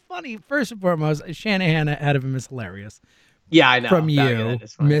it's funny. First and foremost, Shanahan ahead of him is hilarious. Yeah, I know. From you,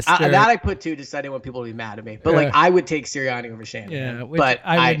 Mr. That I put too, just so I didn't want people to be mad at me. But like, I would take Sirianni over Shanahan. Yeah, but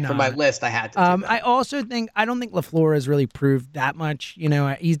for my list, I had to. I also think I don't think LaFleur has really proved that much.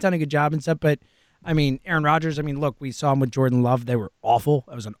 He's done a good job and stuff, but I mean, Aaron Rodgers, look, we saw him with Jordan Love. They were awful.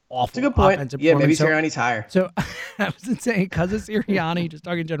 That was an awful That's a good point. offensive Yeah, maybe performance. Sirianni's higher. So I wasn't saying because of Sirianni, just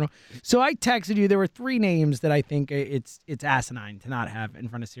talking in general. So I texted you. There were 3 names that I think it's asinine to not have in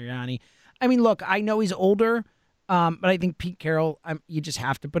front of Sirianni. I mean, look, I know he's older, but I think Pete Carroll, you just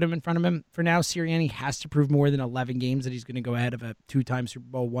have to put him in front of him. For now, Sirianni has to prove more than 11 games that he's going to go ahead of a 2-time Super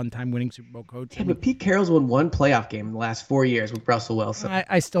Bowl, 1-time winning Super Bowl coach. Yeah, but Pete Carroll's won 1 playoff game in the last 4 years with Russell Wilson.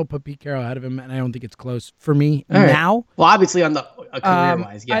 I still put Pete Carroll ahead of him, and I don't think it's close for me now. Well, obviously on the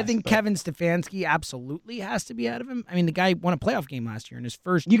career-wise, yes. I think Kevin Stefanski absolutely has to be ahead of him. I mean, the guy won a playoff game last year in his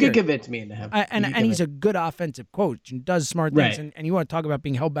first year. You could convince me into him. And he's a good offensive coach and does smart things. Right. And you want to talk about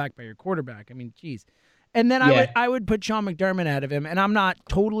being held back by your quarterback. I mean, geez. And then I would put Sean McDermott ahead of him. And I'm not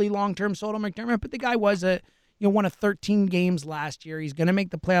totally long-term sold on McDermott, but the guy was one of 13 games last year. He's going to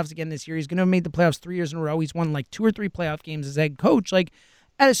make the playoffs again this year. He's going to have made the playoffs 3 years in a row. He's won like 2 or 3 playoff games as head coach. Like,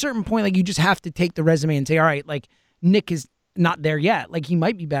 at a certain point, like, you just have to take the resume and say, all right, like, Nick is not there yet. Like, he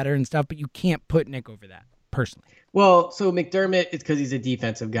might be better and stuff, but you can't put Nick over that, personally. Well, so McDermott is because he's a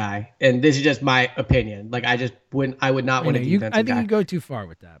defensive guy, and this is just my opinion. Like, I would not want a defensive guy. I think you go too far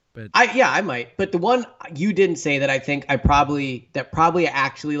with that, but I might. But the one you didn't say that I think probably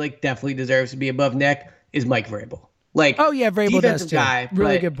actually like definitely deserves to be above Nick is Mike Vrabel. Like, oh yeah, Vrabel defensive does too. guy,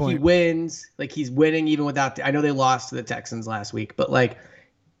 really good point. He wins. Like, he's winning even without. I know they lost to the Texans last week, but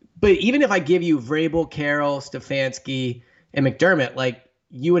even if I give you Vrabel, Carroll, Stefanski, and McDermott, like,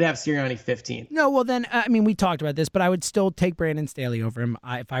 you would have Sirianni 15. No, well then, we talked about this, but I would still take Brandon Staley over him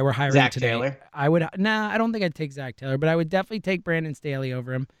if I were hiring Zach today. Taylor? I would. Nah, I don't think I'd take Zach Taylor, but I would definitely take Brandon Staley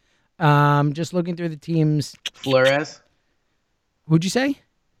over him. Just looking through the teams. Flores. Who'd you say?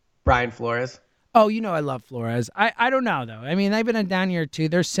 Brian Flores. Oh, I love Flores. I don't know, though. I mean, they've been a down year, too.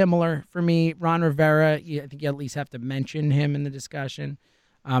 They're similar for me. Ron Rivera, I think you at least have to mention him in the discussion.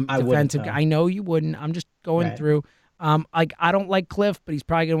 Defensive guy. I know you wouldn't. I'm just going through. I don't like Cliff, but he's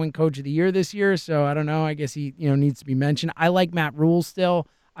probably going to win Coach of the Year this year, so I don't know. I guess he needs to be mentioned. I like Matt Rule still.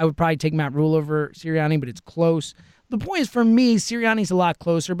 I would probably take Matt Rule over Sirianni, but it's close. The point is, for me, Sirianni's a lot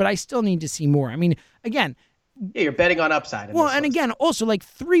closer, but I still need to see more. I mean, again. Yeah, you're betting on upside. Well, and again, also, like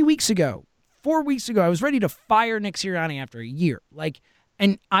 4 weeks ago, I was ready to fire Nick Sirianni after a year.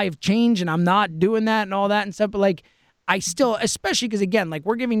 And I've changed, and I'm not doing that and all that and stuff, but I still, especially because, again,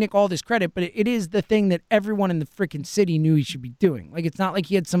 we're giving Nick all this credit, but it is the thing that everyone in the freaking city knew he should be doing. It's not like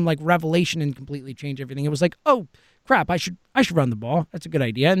he had some, revelation and completely change everything. It was like, oh, crap, I should run the ball. That's a good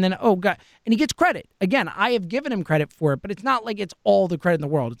idea. And then, oh, God. And he gets credit. Again, I have given him credit for it, but it's not like it's all the credit in the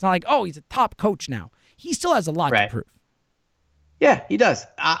world. It's not like, oh, he's a top coach now. He still has a lot to prove. Yeah, he does.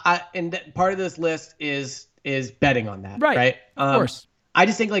 And part of this list is betting on that. Right. Of course. I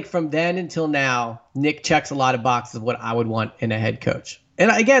just think from then until now, Nick checks a lot of boxes of what I would want in a head coach.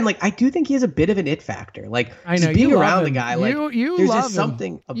 And again, I do think he has a bit of an it factor. I know, being you around the guy, you there's love just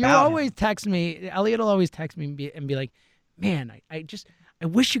something about you always text me. Elliot will always text me and be like, man, I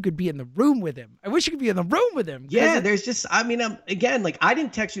wish you could be in the room with him. I wish you could be in the room with him. Yeah, there's just, again, I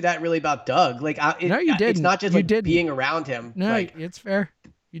didn't text you that really about Doug. No, you didn't. It's not just didn't. being around him. No, it's fair.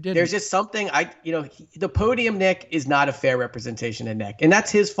 You did. There's just something the podium Nick is not a fair representation of Nick, and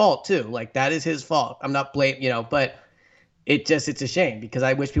that's his fault too. That is his fault. I'm not blaming, but it's a shame because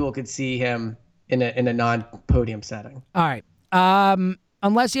I wish people could see him in a non-podium setting. All right.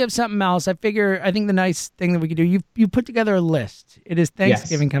 Unless you have something else, I think the nice thing that we could do, you put together a list. It is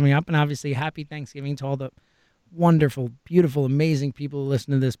Thanksgiving coming up, and obviously happy Thanksgiving to all the wonderful, beautiful, amazing people who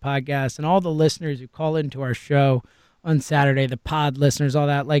listen to this podcast and all the listeners who call into our show on Saturday, the pod listeners, all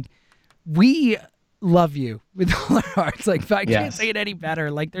that. We love you with all our hearts. I can't say it any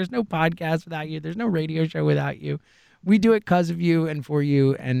better. There's no podcast without you. There's no radio show without you. We do it because of you and for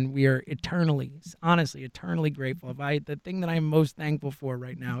you, and we are eternally grateful. The thing that I'm most thankful for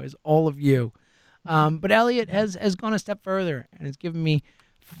right now is all of you. But Elliot has gone a step further and has given me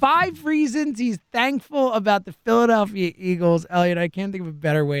 5 reasons he's thankful about the Philadelphia Eagles. Elliot, I can't think of a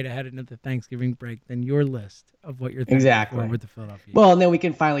better way to head into the Thanksgiving break than your list of what you're thankful for with the Philadelphia Eagles. Well, and then we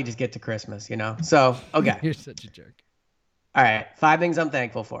can finally just get to Christmas, So, okay. You're such a jerk. All right, 5 things I'm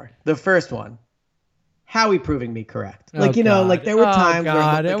thankful for. The first one, Howie proving me correct. There were times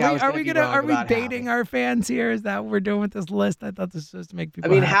where are we baiting our fans here? Is that what we're doing with this list? I thought this was supposed to make people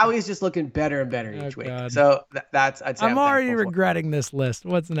happy. Howie's just looking better and better each week. God. So that's I'd say I'm already regretting this list.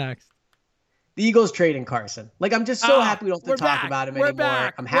 What's next? The Eagles trading Carson. I'm just so happy we don't have to talk about him anymore.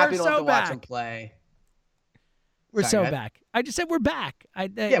 Back. I'm happy we don't have to watch him play. We're back. I just said we're back.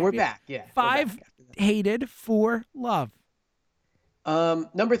 We're back. Yeah. 5 hated, 4 love.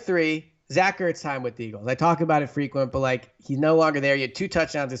 Number 3, Zach Ertz time with the Eagles. I talk about it frequent, but like he's no longer there. He had 2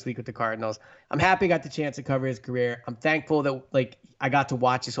 touchdowns this week with the Cardinals. I'm happy I got the chance to cover his career. I'm thankful that like I got to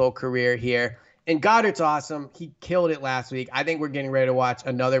watch his whole career here. And Goddard's awesome. He killed it last week. I think we're getting ready to watch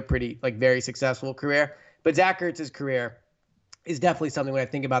another pretty like very successful career. But Zach Ertz's career is definitely something when I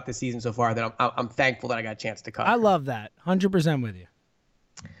think about this season so far that I'm thankful that I got a chance to cover. I love that. 100% with you.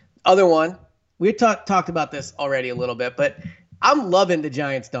 Other one, we talked about this already a little bit, but I'm loving the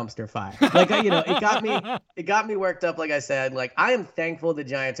Giants dumpster fire. Like, it got me worked up. Like I said, like I am thankful the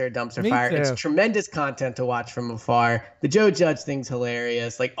Giants are a dumpster fire. Too. It's tremendous content to watch from afar. The Joe Judge thing's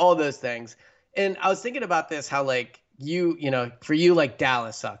hilarious. Like all those things. And I was thinking about this, how like for you, like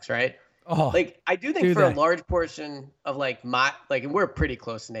Dallas sucks, right? Oh, like I do think a large portion of like my like, and we're pretty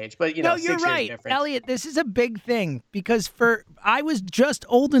close in age, but no, you're right, Elliot. This is a big thing because I was just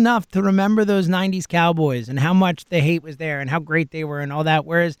old enough to remember those '90s Cowboys and how much the hate was there and how great they were and all that.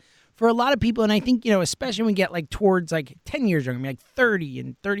 Whereas for a lot of people, and I think especially when we get like towards like 10 years younger, like 30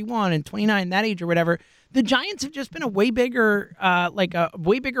 and 31 and 29, that age or whatever, the Giants have just been a way bigger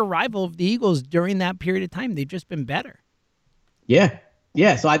rival of the Eagles during that period of time. They've just been better. Yeah.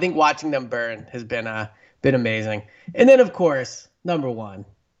 Yeah, so I think watching them burn has been amazing. And then, of course, number one,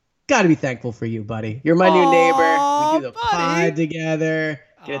 got to be thankful for you, buddy. You're my new neighbor. We do the pod together.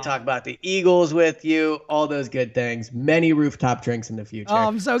 Get to talk about the Eagles with you, all those good things. Many rooftop drinks in the future. Oh,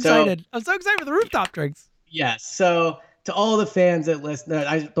 I'm so excited. I'm so excited for the rooftop drinks. Yes. So to all the fans that listen,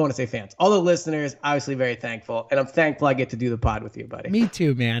 I don't want to say fans, all the listeners, obviously very thankful. And I'm thankful I get to do the pod with you, buddy. Me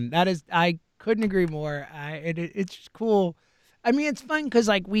too, man. I couldn't agree more. It's just cool. I mean, it's fun because,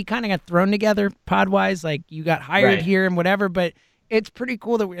 like, we kind of got thrown together pod-wise. Like, you got hired here and whatever, but it's pretty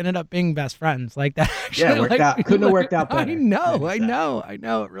cool that we ended up being best friends. Like, that actually, it worked out. Couldn't have worked out better. I know.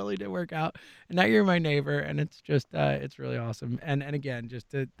 It really did work out. And now you're my neighbor, and it's just, it's really awesome. And again,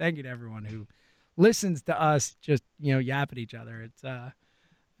 just to thank you to everyone who listens to us just, yap at each other.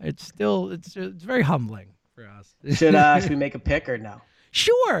 It's very humbling for us. Should we make a pick or no?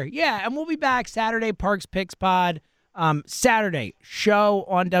 Sure, yeah. And we'll be back Saturday, Parks Picks Pod. Saturday show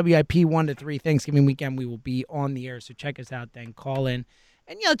on WIP 1 to 3 Thanksgiving weekend. We will be on the air, so check us out then. Call in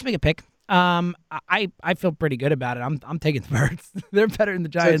and let's make a pick. I feel pretty good about it. I'm taking the Birds. They're better than the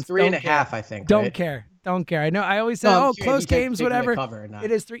Giants. So it's 3.5, I think. Don't care. I know. I always say, close games, whatever.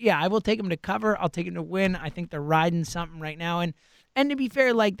 It is 3. Yeah, I will take them to cover. I'll take them to win. I think they're riding something right now. And to be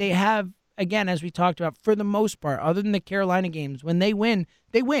fair, like they have again, as we talked about, for the most part, other than the Carolina games, when they win,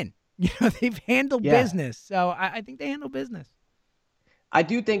 they win. They've handled business. So I think they handle business. I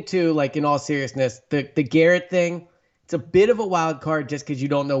do think, too, like, in all seriousness, the Garrett thing, it's a bit of a wild card just because you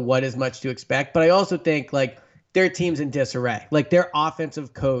don't know what is much to expect. But I also think, like, their team's in disarray. Like, their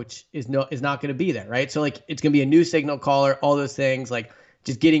offensive coach is not going to be there, right? So, like, it's going to be a new signal caller, all those things. Like,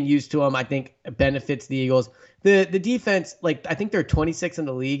 just getting used to them, I think, benefits the Eagles. The defense, like, I think they're 26th in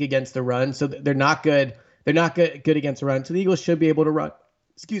the league against the run. So they're not good. They're not good against the run. So the Eagles should be able to run.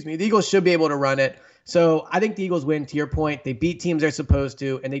 The Eagles should be able to run it. So I think the Eagles win, to your point. They beat teams they're supposed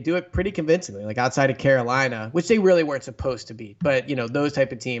to, and they do it pretty convincingly, like outside of Carolina, which they really weren't supposed to beat. But, those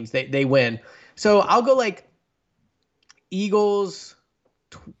type of teams, they win. So I'll go like Eagles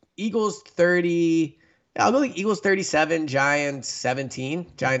 30. I'll go like Eagles 37, Giants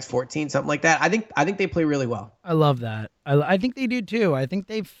 17, Giants 14, something like that. I think they play really well. I love that. I think they do too. I think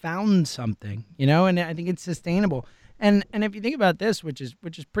they've found something, and I think it's sustainable. And if you think about this, which is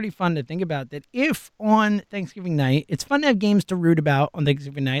pretty fun to think about, that if on Thanksgiving night, it's fun to have games to root about on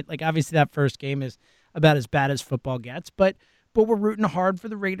Thanksgiving night. Like obviously that first game is about as bad as football gets, but we're rooting hard for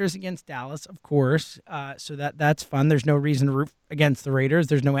the Raiders against Dallas, of course. So that's fun. There's no reason to root against the Raiders.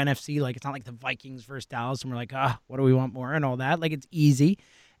 There's no NFC. Like it's not like the Vikings versus Dallas, and we're like, what do we want more and all that. Like it's easy.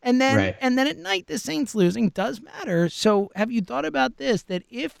 And then and then at night, the Saints losing does matter. So have you thought about this? That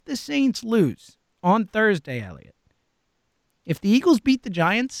if the Saints lose on Thursday, Elliot, if the Eagles beat the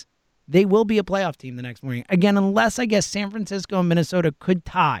Giants, they will be a playoff team the next morning. Again, unless I guess San Francisco and Minnesota could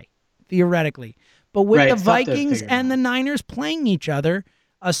tie, theoretically. But with the Vikings and the Niners playing each other,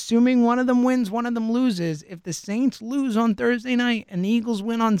 assuming one of them wins, one of them loses, if the Saints lose on Thursday night and the Eagles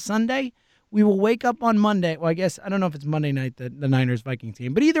win on Sunday, we will wake up on Monday. Well, I guess, I don't know if it's Monday night, the Niners-Vikings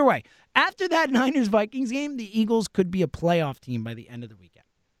game. But either way, after that Niners-Vikings game, the Eagles could be a playoff team by the end of the weekend.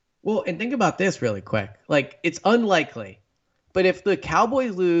 Well, and think about this really quick. Like, it's unlikely. But if the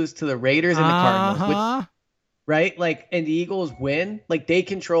Cowboys lose to the Raiders and the Cardinals, right? Like, and the Eagles win, like they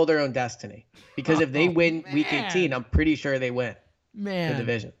control their own destiny. Because if they win Week 18, I'm pretty sure they win the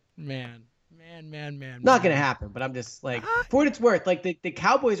division. Man. Not going to happen, but I'm just like, for what it's worth, like the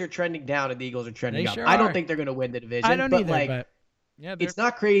Cowboys are trending down and the Eagles are trending up. I don't think they're going to win the division. I don't either, but Yeah, it's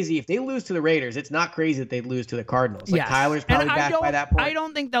not crazy if they lose to the Raiders. It's not crazy that they lose to the Cardinals. Like yes. Kyler's probably back by that point. I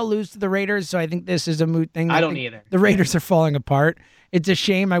don't think they'll lose to the Raiders, so I think this is a moot thing. I don't either. The Raiders are falling apart. It's a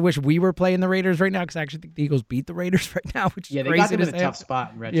shame. I wish we were playing the Raiders right now because I actually think the Eagles beat the Raiders right now, which is they crazy got them to in a say. tough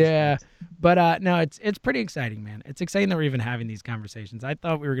spot in retrospect. Yeah, but no, it's pretty exciting, man. It's exciting that we're even having these conversations. I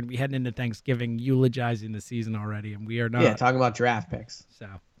thought we were going to be heading into Thanksgiving eulogizing the season already, and we are not. Yeah, talking about draft picks. So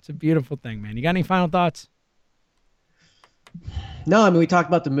it's a beautiful thing, man. You got any final thoughts? No, I mean, we talked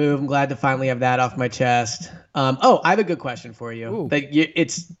about the move. I'm glad to finally have that off my chest. I have a good question for you.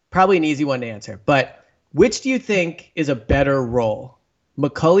 It's probably an easy one to answer, but which do you think is a better role?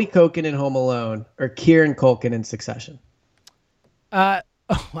 Macaulay Culkin in Home Alone or Kieran Culkin in Succession? Oh,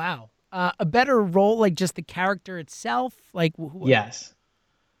 wow. A better role, like just the character itself? Like, yes.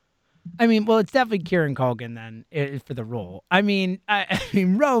 I mean, well, it's definitely Kieran Culkin then for the role. I mean,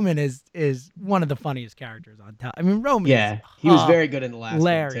 Roman is one of the funniest characters on top. I mean, Roman. Yeah, he was very good in the last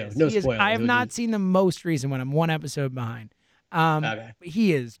hilarious. one too. No spoilers. I have not seen the most recent one. I'm one episode behind. Okay.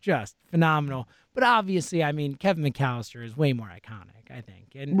 He is just phenomenal. But obviously, I mean, Kevin McAllister is way more iconic, I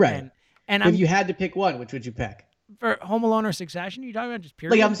think. And if you had to pick one, which would you pick? For Home Alone or Succession? You're talking about just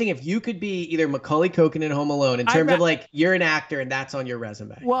period? Like, I'm saying if you could be either Macaulay Culkin in Home Alone in terms of like you're an actor and that's on your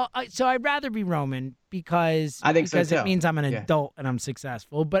resume. Well, so I'd rather be Roman because it means I'm an adult and I'm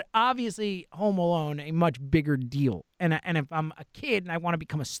successful. But obviously, Home Alone, a much bigger deal. And if I'm a kid and I want to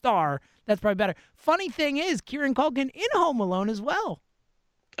become a star, that's probably better. Funny thing is, Kieran Culkin in Home Alone as well.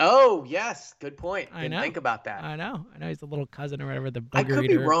 Oh, yes. Good point. Didn't think about that. I know. He's the little cousin or whatever, the booger I could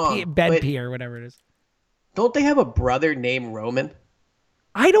eater, be wrong. bed pee or whatever it is. Don't they have a brother named Roman?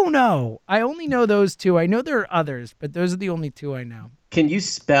 I don't know. I only know those two. I know there are others, but those are the only two I know. Can you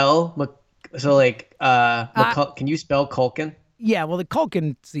spell can you spell Culkin? Yeah, well, the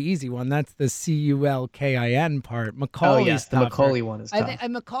Culkin's the easy one. That's the Culkin part. Macaulay. Oh, yes, the Macaulay one is tough.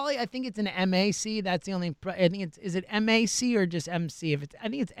 Macaulay, I think it's an MAC. That's the only. I think is it MAC or just MC? I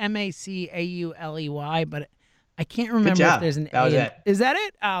think it's MACAULEY, but I can't remember if there's an that A. Was it. Is that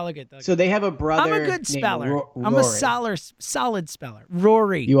it? Oh, look at that. So they have a brother. I'm a good speller. I'm Rory. a solid speller.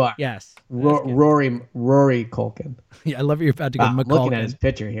 Rory. You are. Yes. Rory Culkin. Yeah, I love you're about to go Macaulay. Looking at his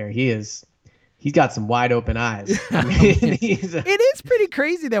picture here, he's got some wide open eyes. I mean, it is pretty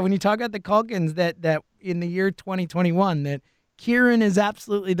crazy that when you talk about the Culkins that in the year 2021 that Kieran is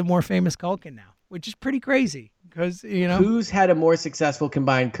absolutely the more famous Culkin now, which is pretty crazy because who's had a more successful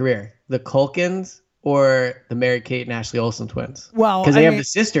combined career, the Culkins or the Mary-Kate and Ashley Olsen twins? Well, because they have the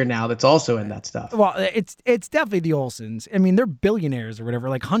sister now that's also in that stuff. Well, it's definitely the Olsens. I mean, they're billionaires or whatever,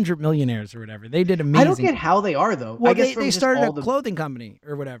 like 100 millionaires or whatever. They did amazing. I don't get how they are though. Well, I guess they started a clothing company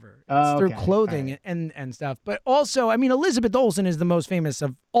or whatever. It's through clothing and stuff. But also, I mean, Elizabeth Olsen is the most famous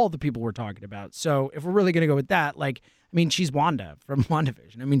of all the people we're talking about. So if we're really going to go with that, like, I mean, she's Wanda from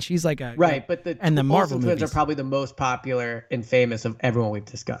WandaVision. I mean, she's like a right. But the Marvel Olsen twins are probably the most popular and famous of everyone we've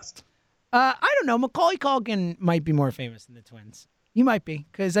discussed. I don't know. Macaulay Culkin might be more famous than the twins. He might be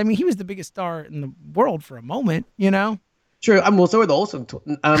because I mean he was the biggest star in the world for a moment. True. Well, so are the Olsen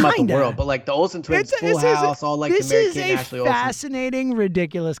twins. I don't know about the world, but like the Olsen twins, Full House, all like the Mary-Kate and Ashley Olsen. This is a fascinating,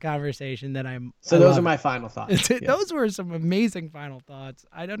 ridiculous conversation that I'm. So those are my final thoughts. Those were some amazing final thoughts.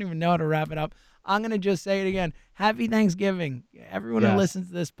 I don't even know how to wrap it up. I'm gonna just say it again. Happy Thanksgiving, everyone who listens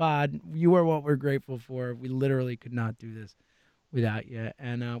to this pod. You are what we're grateful for. We literally could not do this without you.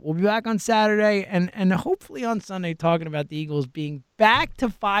 And we'll be back on Saturday and hopefully on Sunday talking about the Eagles being back to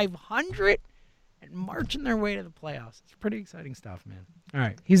 500 and marching their way to the playoffs. It's pretty exciting stuff, man. All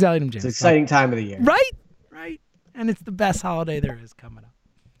right. He's Elliot James. It's an exciting time of the year. Right. And it's the best holiday there is coming up.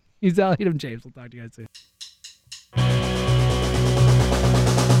 He's Elliot James. We'll talk to you guys soon.